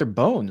 concerned about their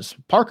bones.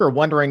 Parker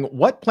wondering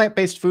what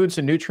plant-based foods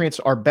and nutrients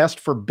are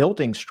best for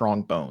building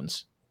strong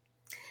bones.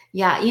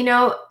 Yeah,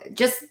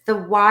 just the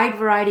wide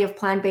variety of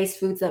plant-based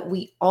foods that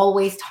we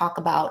always talk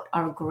about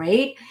are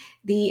great.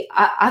 The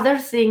other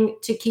thing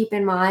to keep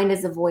in mind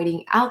is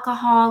avoiding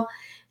alcohol,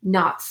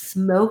 not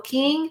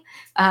smoking,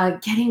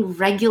 getting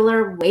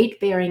regular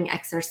weight-bearing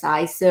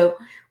exercise. So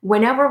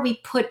whenever we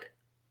put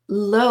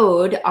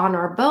load on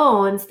our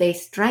bones, they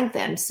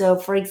strengthen. So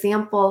for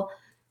example,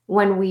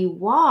 when we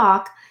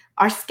walk,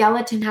 our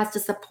skeleton has to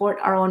support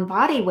our own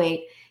body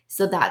weight.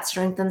 So that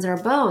strengthens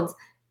our bones.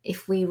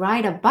 If we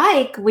ride a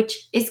bike,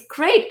 which is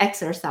great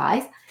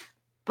exercise,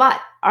 but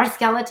our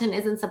skeleton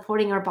isn't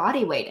supporting our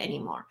body weight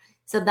anymore.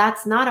 So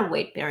that's not a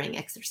weight-bearing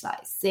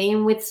exercise.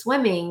 Same with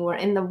swimming. We're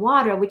in the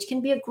water, which can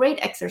be a great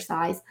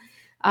exercise.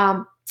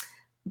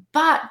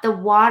 but the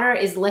water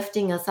is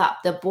lifting us up.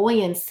 The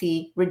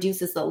buoyancy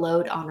reduces the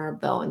load on our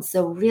bones.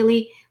 So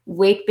really,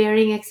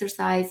 weight-bearing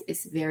exercise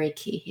is very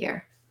key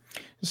here.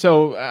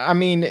 So, I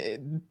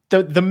mean,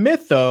 the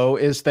myth though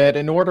is that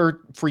in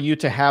order for you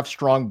to have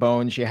strong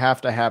bones, you have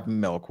to have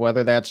milk,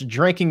 whether that's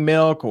drinking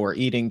milk or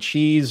eating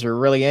cheese or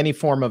really any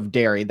form of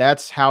dairy.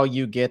 That's how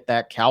you get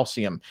that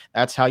calcium.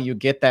 That's how you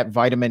get that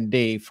vitamin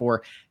D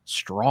for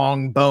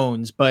strong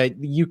bones.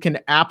 But you can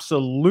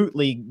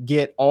absolutely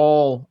get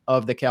all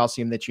of the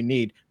calcium that you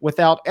need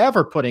without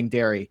ever putting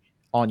dairy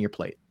on your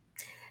plate.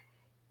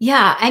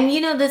 Yeah, and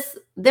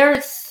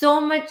there's so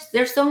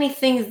many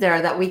things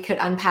there that we could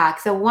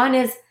unpack. So one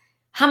is,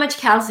 how much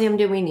calcium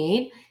do we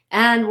need,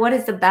 and what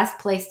is the best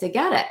place to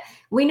get it?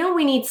 We know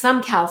we need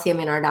some calcium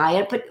in our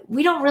diet, but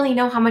we don't really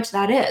know how much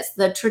that is.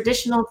 The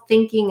traditional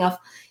thinking of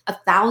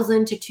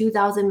 1,000 to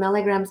 2,000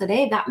 milligrams a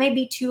day, that may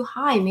be too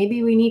high.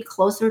 Maybe we need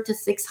closer to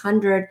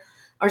 600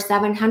 or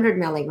 700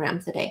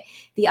 milligrams a day.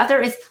 The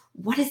other is,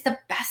 what is the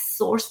best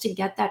source to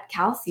get that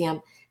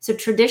calcium? So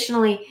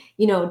traditionally,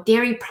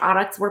 dairy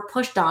products were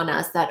pushed on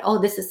us that, oh,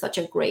 this is such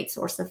a great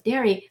source of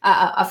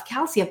of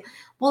calcium.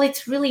 Well,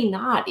 it's really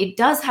not. It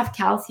does have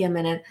calcium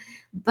in it,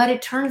 but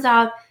it turns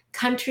out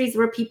countries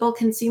where people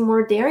consume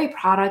more dairy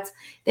products,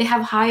 they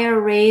have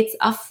higher rates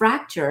of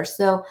fracture.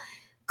 So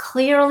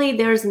clearly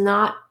there's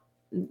not,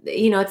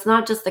 it's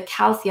not just the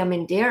calcium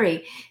in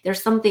dairy.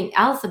 There's something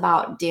else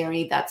about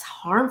dairy that's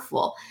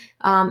harmful.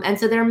 And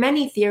so there are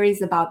many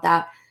theories about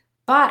that,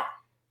 but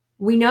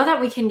we know that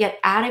we can get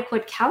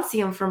adequate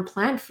calcium from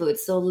plant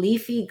foods. So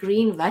leafy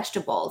green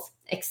vegetables,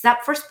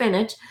 except for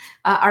spinach,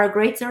 are a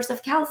great source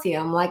of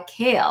calcium, like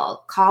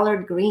kale,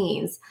 collard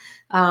greens,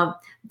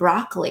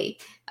 broccoli,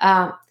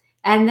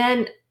 and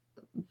then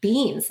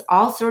beans.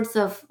 All sorts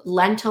of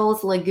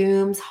lentils,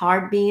 legumes,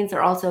 hard beans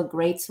are also a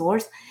great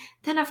source.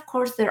 Then, of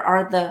course, there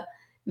are the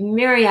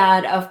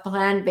myriad of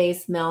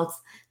plant-based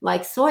milks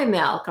like soy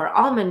milk or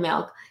almond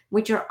milk,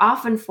 which are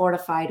often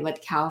fortified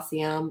with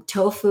calcium,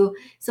 tofu.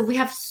 So we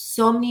have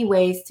so many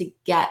ways to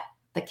get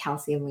the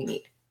calcium we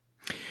need.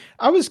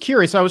 I was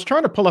curious. I was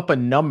trying to pull up a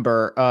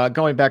number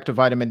going back to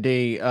vitamin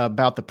D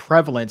about the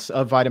prevalence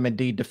of vitamin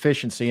D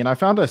deficiency. And I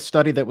found a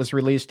study that was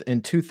released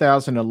in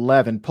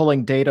 2011,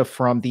 pulling data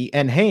from the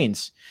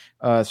NHANES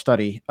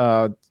study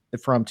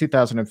from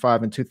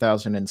 2005 and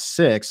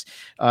 2006.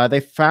 They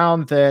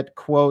found that,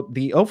 quote,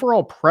 the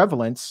overall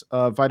prevalence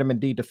of vitamin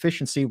D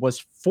deficiency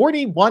was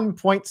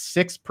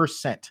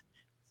 41.6%.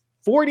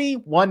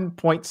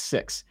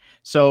 41.6.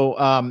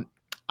 So,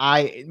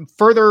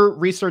 further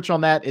research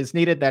on that is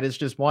needed. That is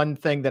just one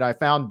thing that I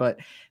found, but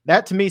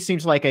that to me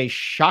seems like a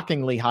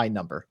shockingly high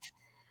number.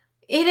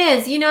 It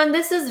is, and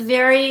this is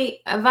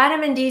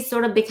vitamin D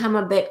sort of become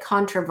a bit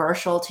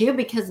controversial too,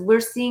 because we're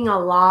seeing a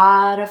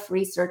lot of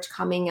research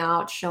coming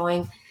out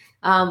showing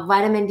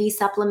vitamin D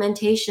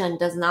supplementation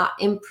does not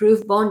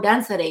improve bone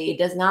density,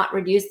 does not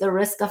reduce the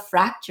risk of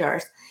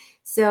fractures.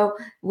 So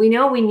we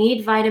know we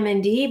need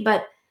vitamin D,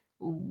 but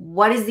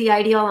what is the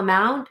ideal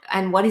amount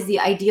and what is the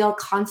ideal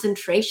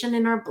concentration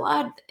in our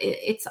blood?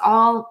 It's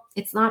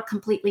not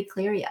completely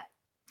clear yet.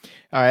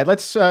 All right,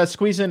 let's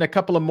squeeze in a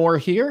couple of more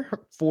here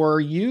for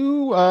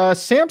you.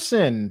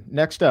 Samson,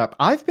 next up.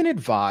 I've been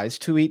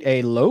advised to eat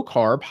a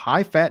low-carb,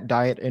 high-fat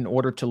diet in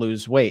order to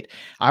lose weight.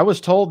 I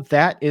was told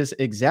that is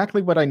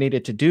exactly what I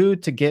needed to do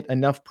to get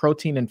enough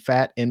protein and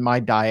fat in my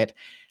diet.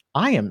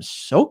 I am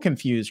so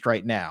confused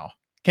right now.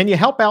 Can you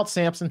help out,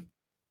 Samson?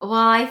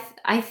 Well,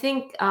 I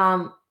think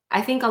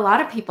a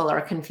lot of people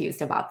are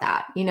confused about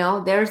that.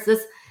 There's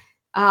this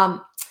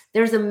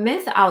there's a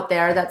myth out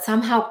there that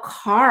somehow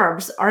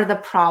carbs are the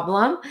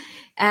problem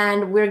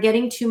and we're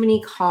getting too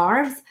many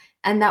carbs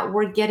and that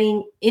we're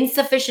getting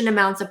insufficient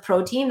amounts of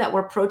protein, that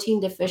we're protein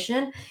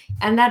deficient,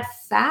 and that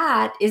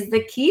fat is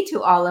the key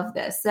to all of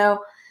this.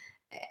 So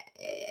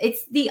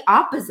it's the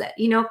opposite,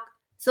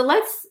 So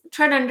let's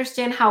try to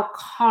understand how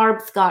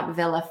carbs got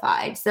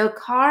vilified. So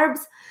carbs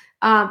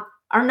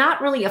are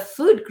not really a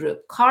food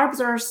group.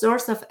 Carbs are a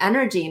source of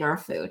energy in our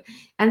food,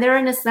 and they're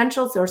an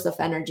essential source of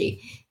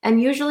energy.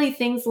 And usually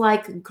things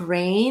like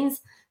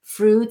grains,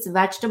 fruits,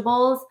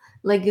 vegetables,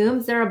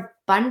 legumes, they're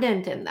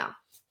abundant in them.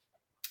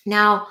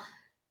 Now,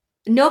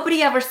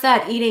 nobody ever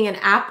said eating an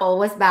apple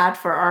was bad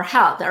for our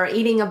health or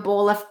eating a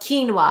bowl of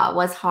quinoa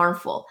was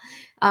harmful.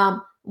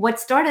 What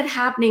started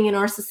happening in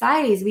our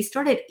society is we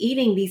started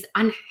eating these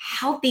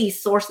unhealthy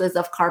sources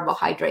of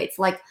carbohydrates,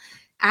 like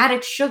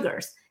added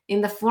sugars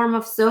in the form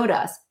of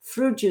sodas,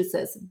 fruit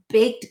juices,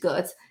 baked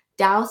goods,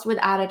 doused with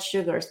added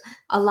sugars,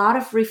 a lot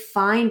of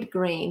refined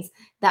grains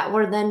that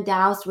were then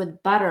doused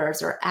with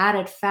butters or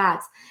added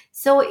fats.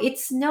 So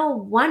it's no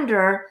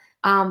wonder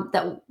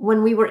that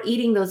when we were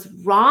eating those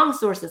wrong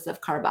sources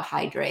of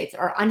carbohydrates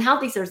or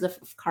unhealthy sources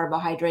of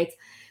carbohydrates,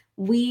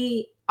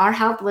 our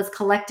health was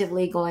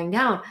collectively going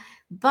down.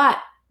 But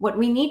what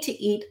we need to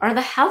eat are the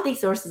healthy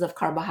sources of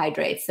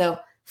carbohydrates. So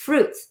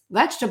fruits,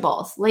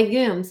 vegetables,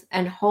 legumes,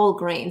 and whole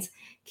grains,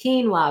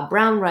 quinoa,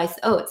 brown rice,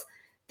 oats.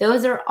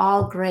 Those are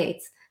all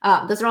great.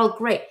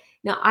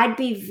 Now, I'd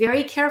be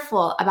very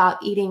careful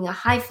about eating a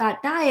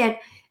high-fat diet,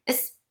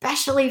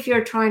 especially if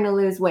you're trying to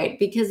lose weight,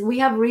 because we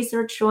have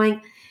research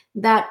showing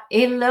that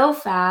a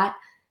low-fat,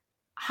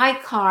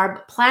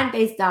 high-carb,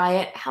 plant-based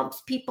diet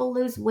helps people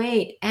lose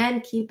weight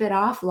and keep it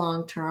off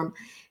long-term.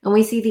 And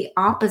we see the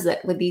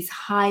opposite with these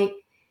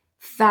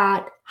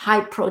high-fat,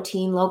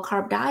 high-protein,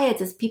 low-carb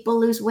diets as people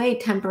lose weight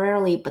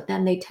temporarily, but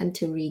then they tend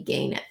to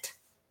regain it.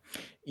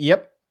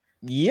 Yep.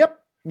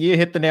 You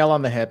hit the nail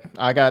on the head.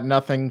 I got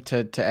nothing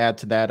to add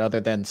to that other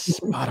than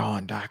spot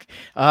on, Doc.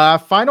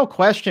 Final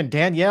question.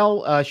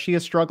 Danielle, she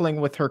is struggling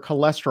with her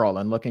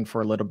cholesterol and looking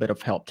for a little bit of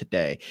help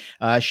today.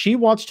 She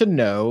wants to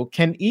know,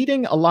 can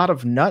eating a lot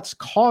of nuts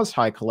cause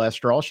high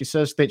cholesterol? She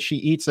says that she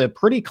eats a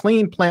pretty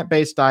clean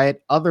plant-based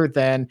diet other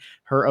than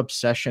her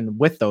obsession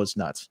with those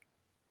nuts.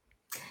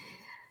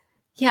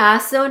 Yeah,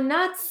 so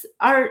nuts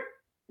are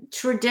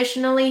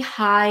traditionally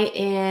high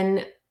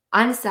in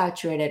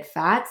unsaturated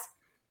fats.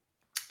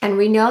 And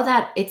we know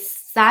that it's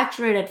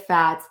saturated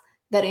fats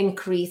that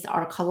increase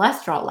our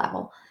cholesterol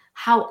level.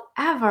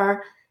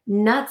 However,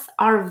 nuts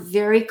are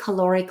very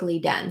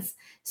calorically dense.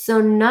 So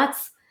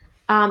nuts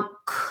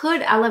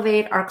could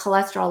elevate our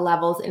cholesterol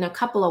levels in a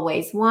couple of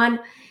ways.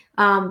 One,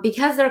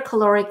 because they're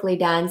calorically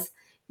dense,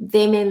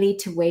 they may lead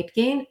to weight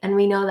gain. And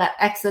we know that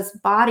excess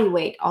body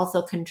weight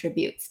also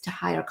contributes to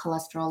higher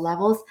cholesterol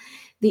levels.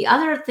 The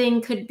other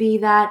thing could be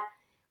that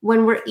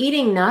when we're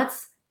eating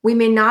nuts, we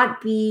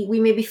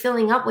may be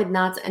filling up with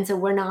nuts, and so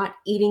we're not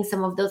eating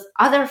some of those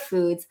other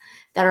foods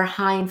that are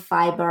high in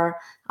fiber,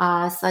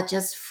 such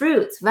as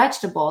fruits,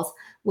 vegetables,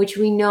 which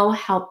we know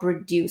help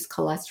reduce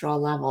cholesterol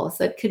levels.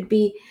 So it could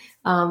be,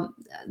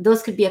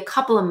 those could be a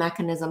couple of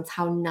mechanisms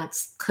how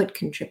nuts could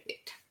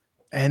contribute.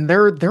 And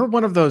they're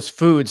one of those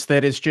foods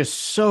that is just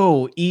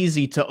so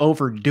easy to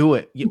overdo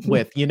it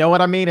with. You know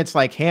what I mean? It's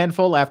like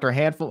handful after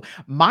handful,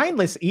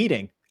 mindless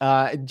eating.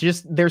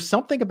 Just there's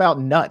something about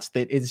nuts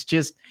that is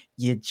just,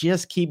 you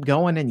just keep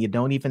going and you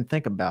don't even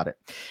think about it.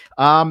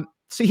 So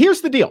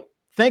here's the deal.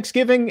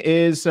 Thanksgiving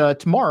is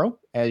tomorrow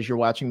as you're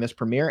watching this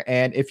premiere.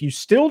 And if you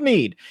still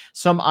need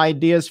some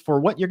ideas for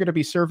what you're going to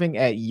be serving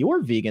at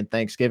your vegan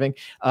Thanksgiving,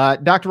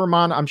 Dr.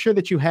 Rahman, I'm sure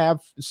that you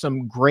have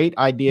some great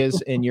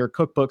ideas in your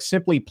cookbook,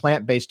 Simply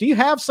Plant-Based. Do you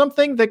have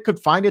something that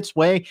could find its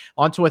way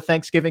onto a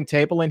Thanksgiving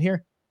table in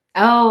here?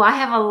 Oh, I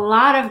have a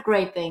lot of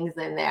great things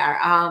in there.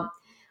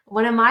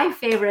 One of my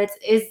favorites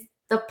is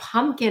the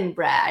pumpkin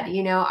bread.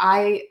 You know,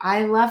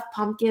 I love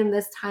pumpkin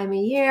this time of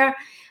year,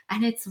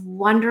 and it's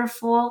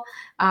wonderful.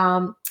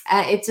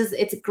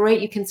 It's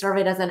great. You can serve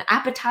it as an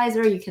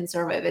appetizer. You can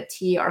serve it with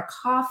tea or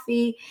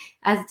coffee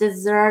as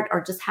dessert,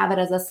 or just have it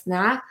as a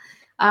snack.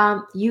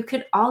 You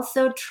could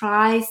also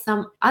try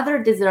some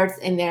other desserts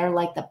in there,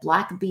 like the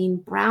black bean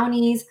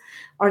brownies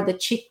or the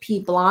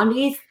chickpea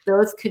blondies.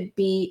 Those could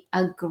be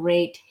a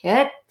great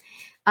hit.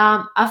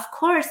 Of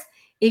course,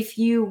 if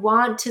you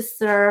want to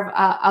serve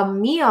a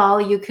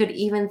meal, you could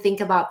even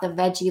think about the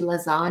veggie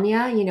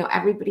lasagna. You know,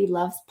 everybody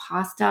loves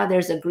pasta.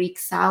 There's a Greek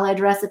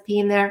salad recipe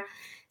in there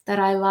that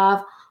I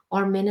love,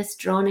 or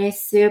minestrone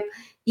soup.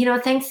 You know,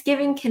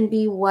 Thanksgiving can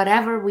be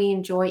whatever we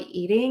enjoy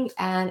eating,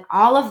 and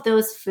all of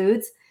those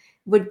foods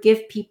would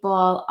give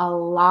people a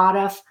lot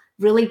of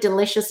really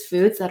delicious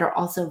foods that are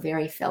also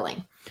very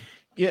filling.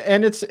 Yeah,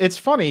 and it's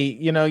funny,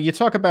 you know, you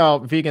talk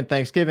about vegan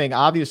Thanksgiving.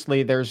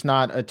 Obviously, there's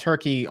not a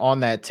turkey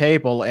on that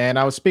table. And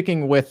I was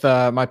speaking with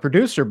my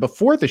producer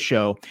before the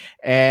show,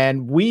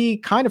 and we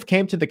kind of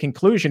came to the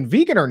conclusion,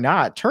 vegan or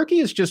not, turkey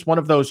is just one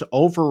of those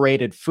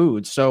overrated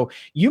foods. So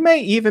you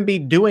may even be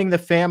doing the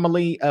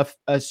family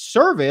a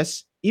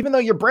service, even though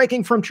you're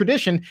breaking from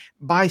tradition,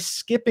 by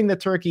skipping the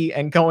turkey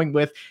and going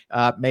with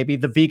maybe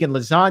the vegan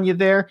lasagna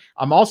there.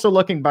 I'm also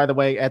looking, by the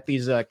way, at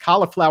these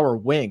cauliflower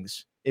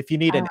wings. If you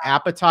need an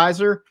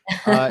appetizer,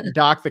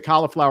 Doc, the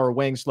cauliflower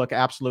wings look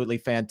absolutely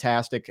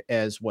fantastic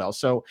as well.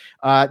 So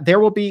there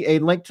will be a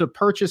link to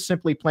purchase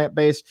Simply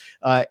Plant-Based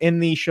in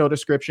the show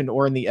description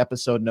or in the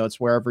episode notes,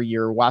 wherever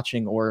you're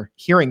watching or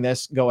hearing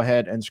this. Go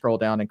ahead and scroll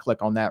down and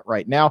click on that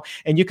right now.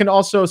 And you can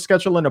also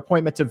schedule an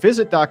appointment to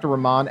visit Dr.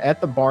 Rahman at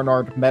the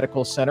Barnard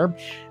Medical Center.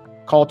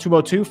 Call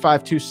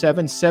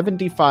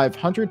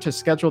 202-527-7500 to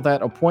schedule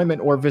that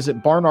appointment, or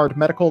visit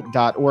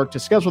barnardmedical.org to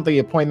schedule the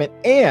appointment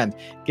and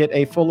get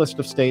a full list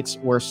of states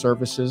where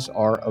services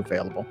are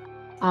available.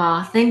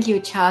 Thank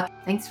you, Chuck.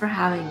 Thanks for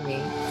having me.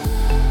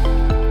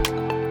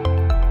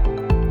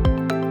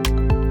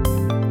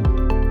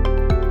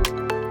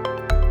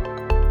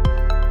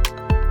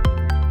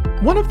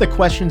 One of the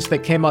questions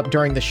that came up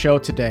during the show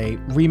today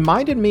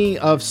reminded me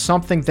of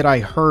something that I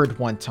heard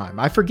one time.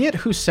 I forget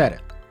who said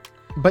it.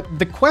 But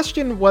the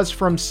question was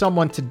from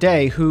someone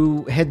today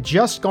who had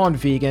just gone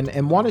vegan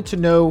and wanted to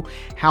know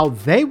how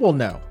they will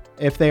know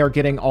if they are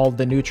getting all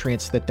the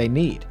nutrients that they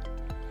need.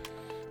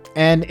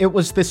 And it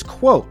was this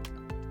quote.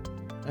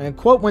 And the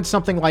quote went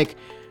something like,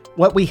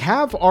 "What we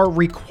have are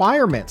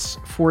requirements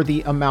for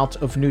the amount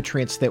of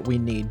nutrients that we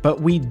need, but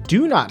we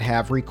do not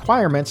have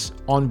requirements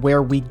on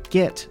where we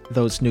get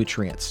those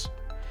nutrients."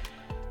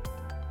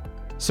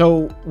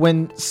 So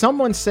when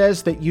someone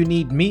says that you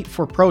need meat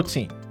for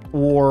protein,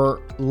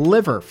 or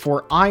liver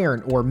for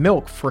iron, or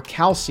milk for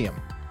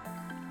calcium.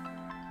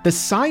 The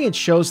science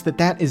shows that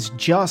that is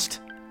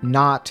just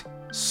not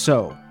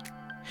so.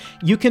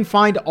 You can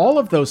find all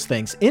of those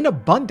things in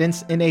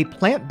abundance in a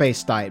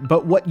plant-based diet,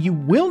 but what you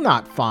will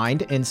not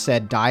find in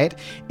said diet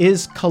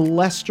is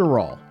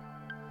cholesterol,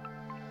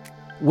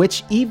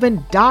 which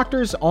even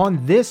doctors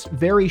on this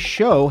very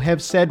show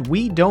have said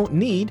we don't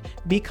need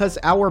because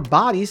our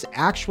bodies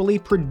actually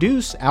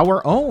produce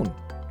our own.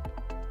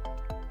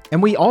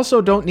 And we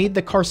also don't need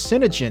the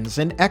carcinogens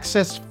and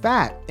excess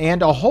fat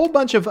and a whole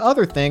bunch of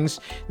other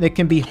things that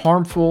can be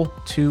harmful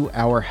to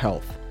our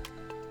health.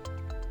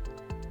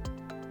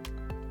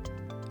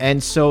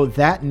 And so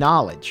that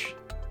knowledge,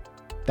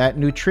 that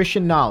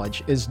nutrition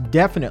knowledge, is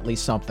definitely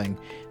something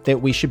that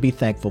we should be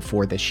thankful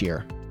for this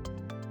year.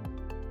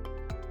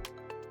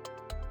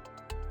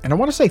 And I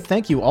want to say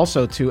thank you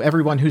also to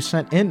everyone who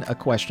sent in a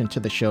question to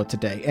the show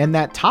today. And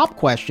that top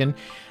question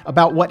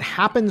about what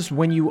happens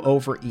when you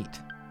overeat.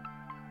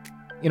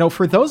 You know,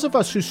 for those of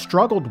us who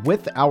struggled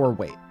with our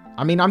weight,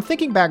 I mean, I'm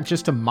thinking back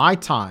just to my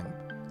time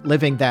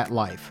living that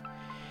life.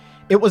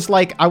 It was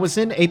like I was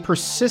in a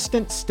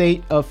persistent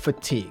state of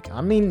fatigue.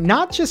 I mean,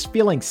 not just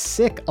feeling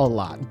sick a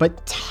lot,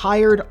 but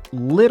tired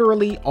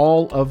literally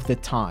all of the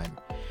time.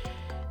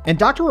 And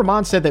Dr.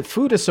 Rahman said that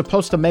food is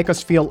supposed to make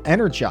us feel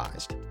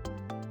energized.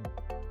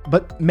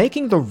 But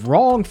making the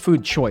wrong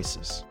food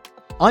choices,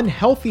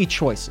 unhealthy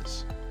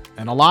choices,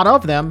 and a lot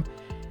of them,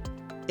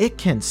 it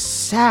can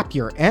sap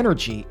your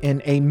energy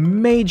in a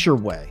major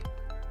way.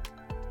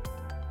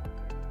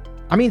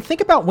 I mean,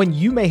 think about when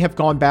you may have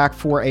gone back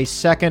for a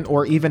second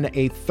or even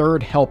a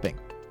third helping.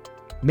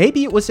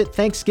 Maybe it was at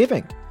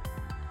Thanksgiving.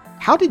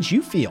 How did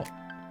you feel?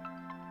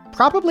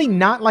 Probably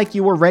not like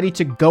you were ready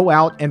to go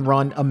out and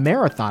run a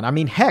marathon. I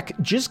mean, heck,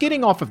 just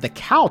getting off of the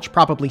couch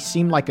probably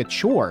seemed like a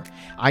chore.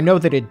 I know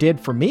that it did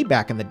for me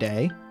back in the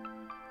day.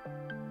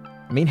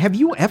 I mean, have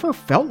you ever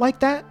felt like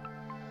that?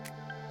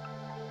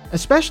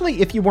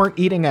 Especially if you weren't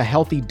eating a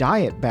healthy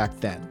diet back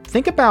then.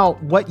 Think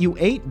about what you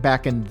ate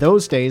back in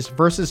those days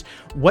versus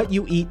what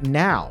you eat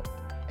now,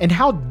 and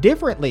how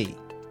differently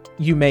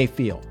you may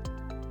feel.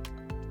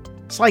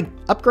 It's like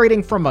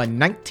upgrading from a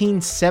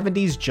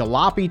 1970s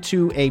jalopy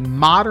to a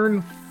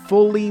modern,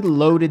 fully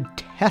loaded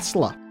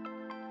Tesla.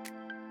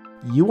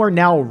 You are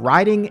now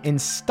riding in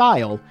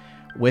style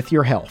with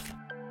your health.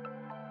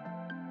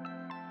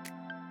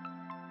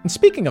 And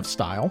speaking of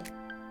style,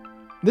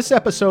 this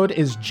episode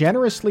is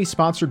generously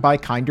sponsored by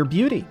Kinder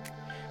Beauty.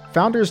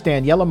 Founders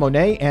Daniela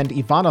Monet and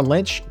Ivana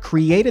Lynch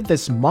created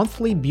this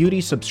monthly beauty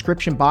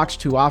subscription box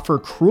to offer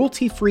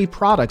cruelty-free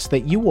products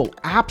that you will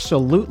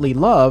absolutely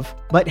love,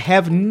 but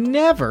have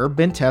never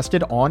been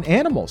tested on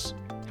animals.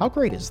 How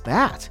great is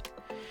that?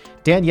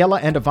 Daniela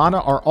and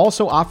Ivana are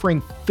also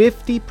offering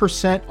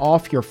 50%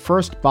 off your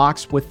first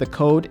box with the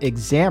code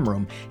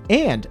EXAMROOM,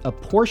 and a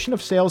portion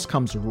of sales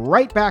comes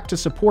right back to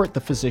support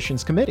the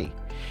Physicians Committee.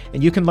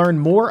 And you can learn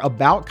more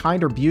about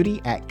Kinder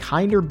Beauty at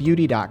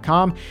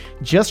kinderbeauty.com.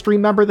 Just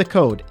remember the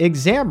code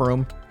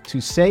EXAMROOM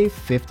to save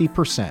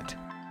 50%.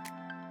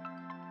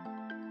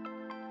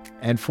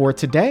 And for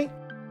today,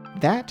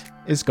 that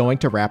is going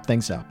to wrap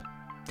things up.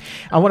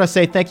 I want to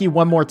say thank you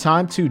one more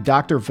time to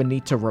Dr.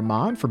 Vanita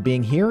Rahman for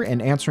being here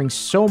and answering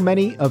so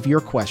many of your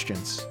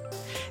questions.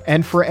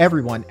 And for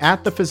everyone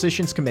at the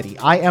Physicians Committee,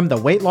 I am the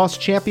weight loss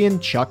champion,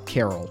 Chuck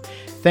Carroll.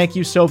 Thank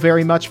you so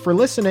very much for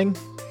listening.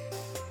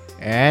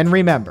 And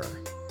remember,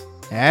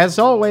 as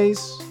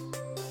always,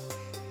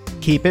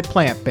 keep it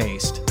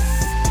plant-based.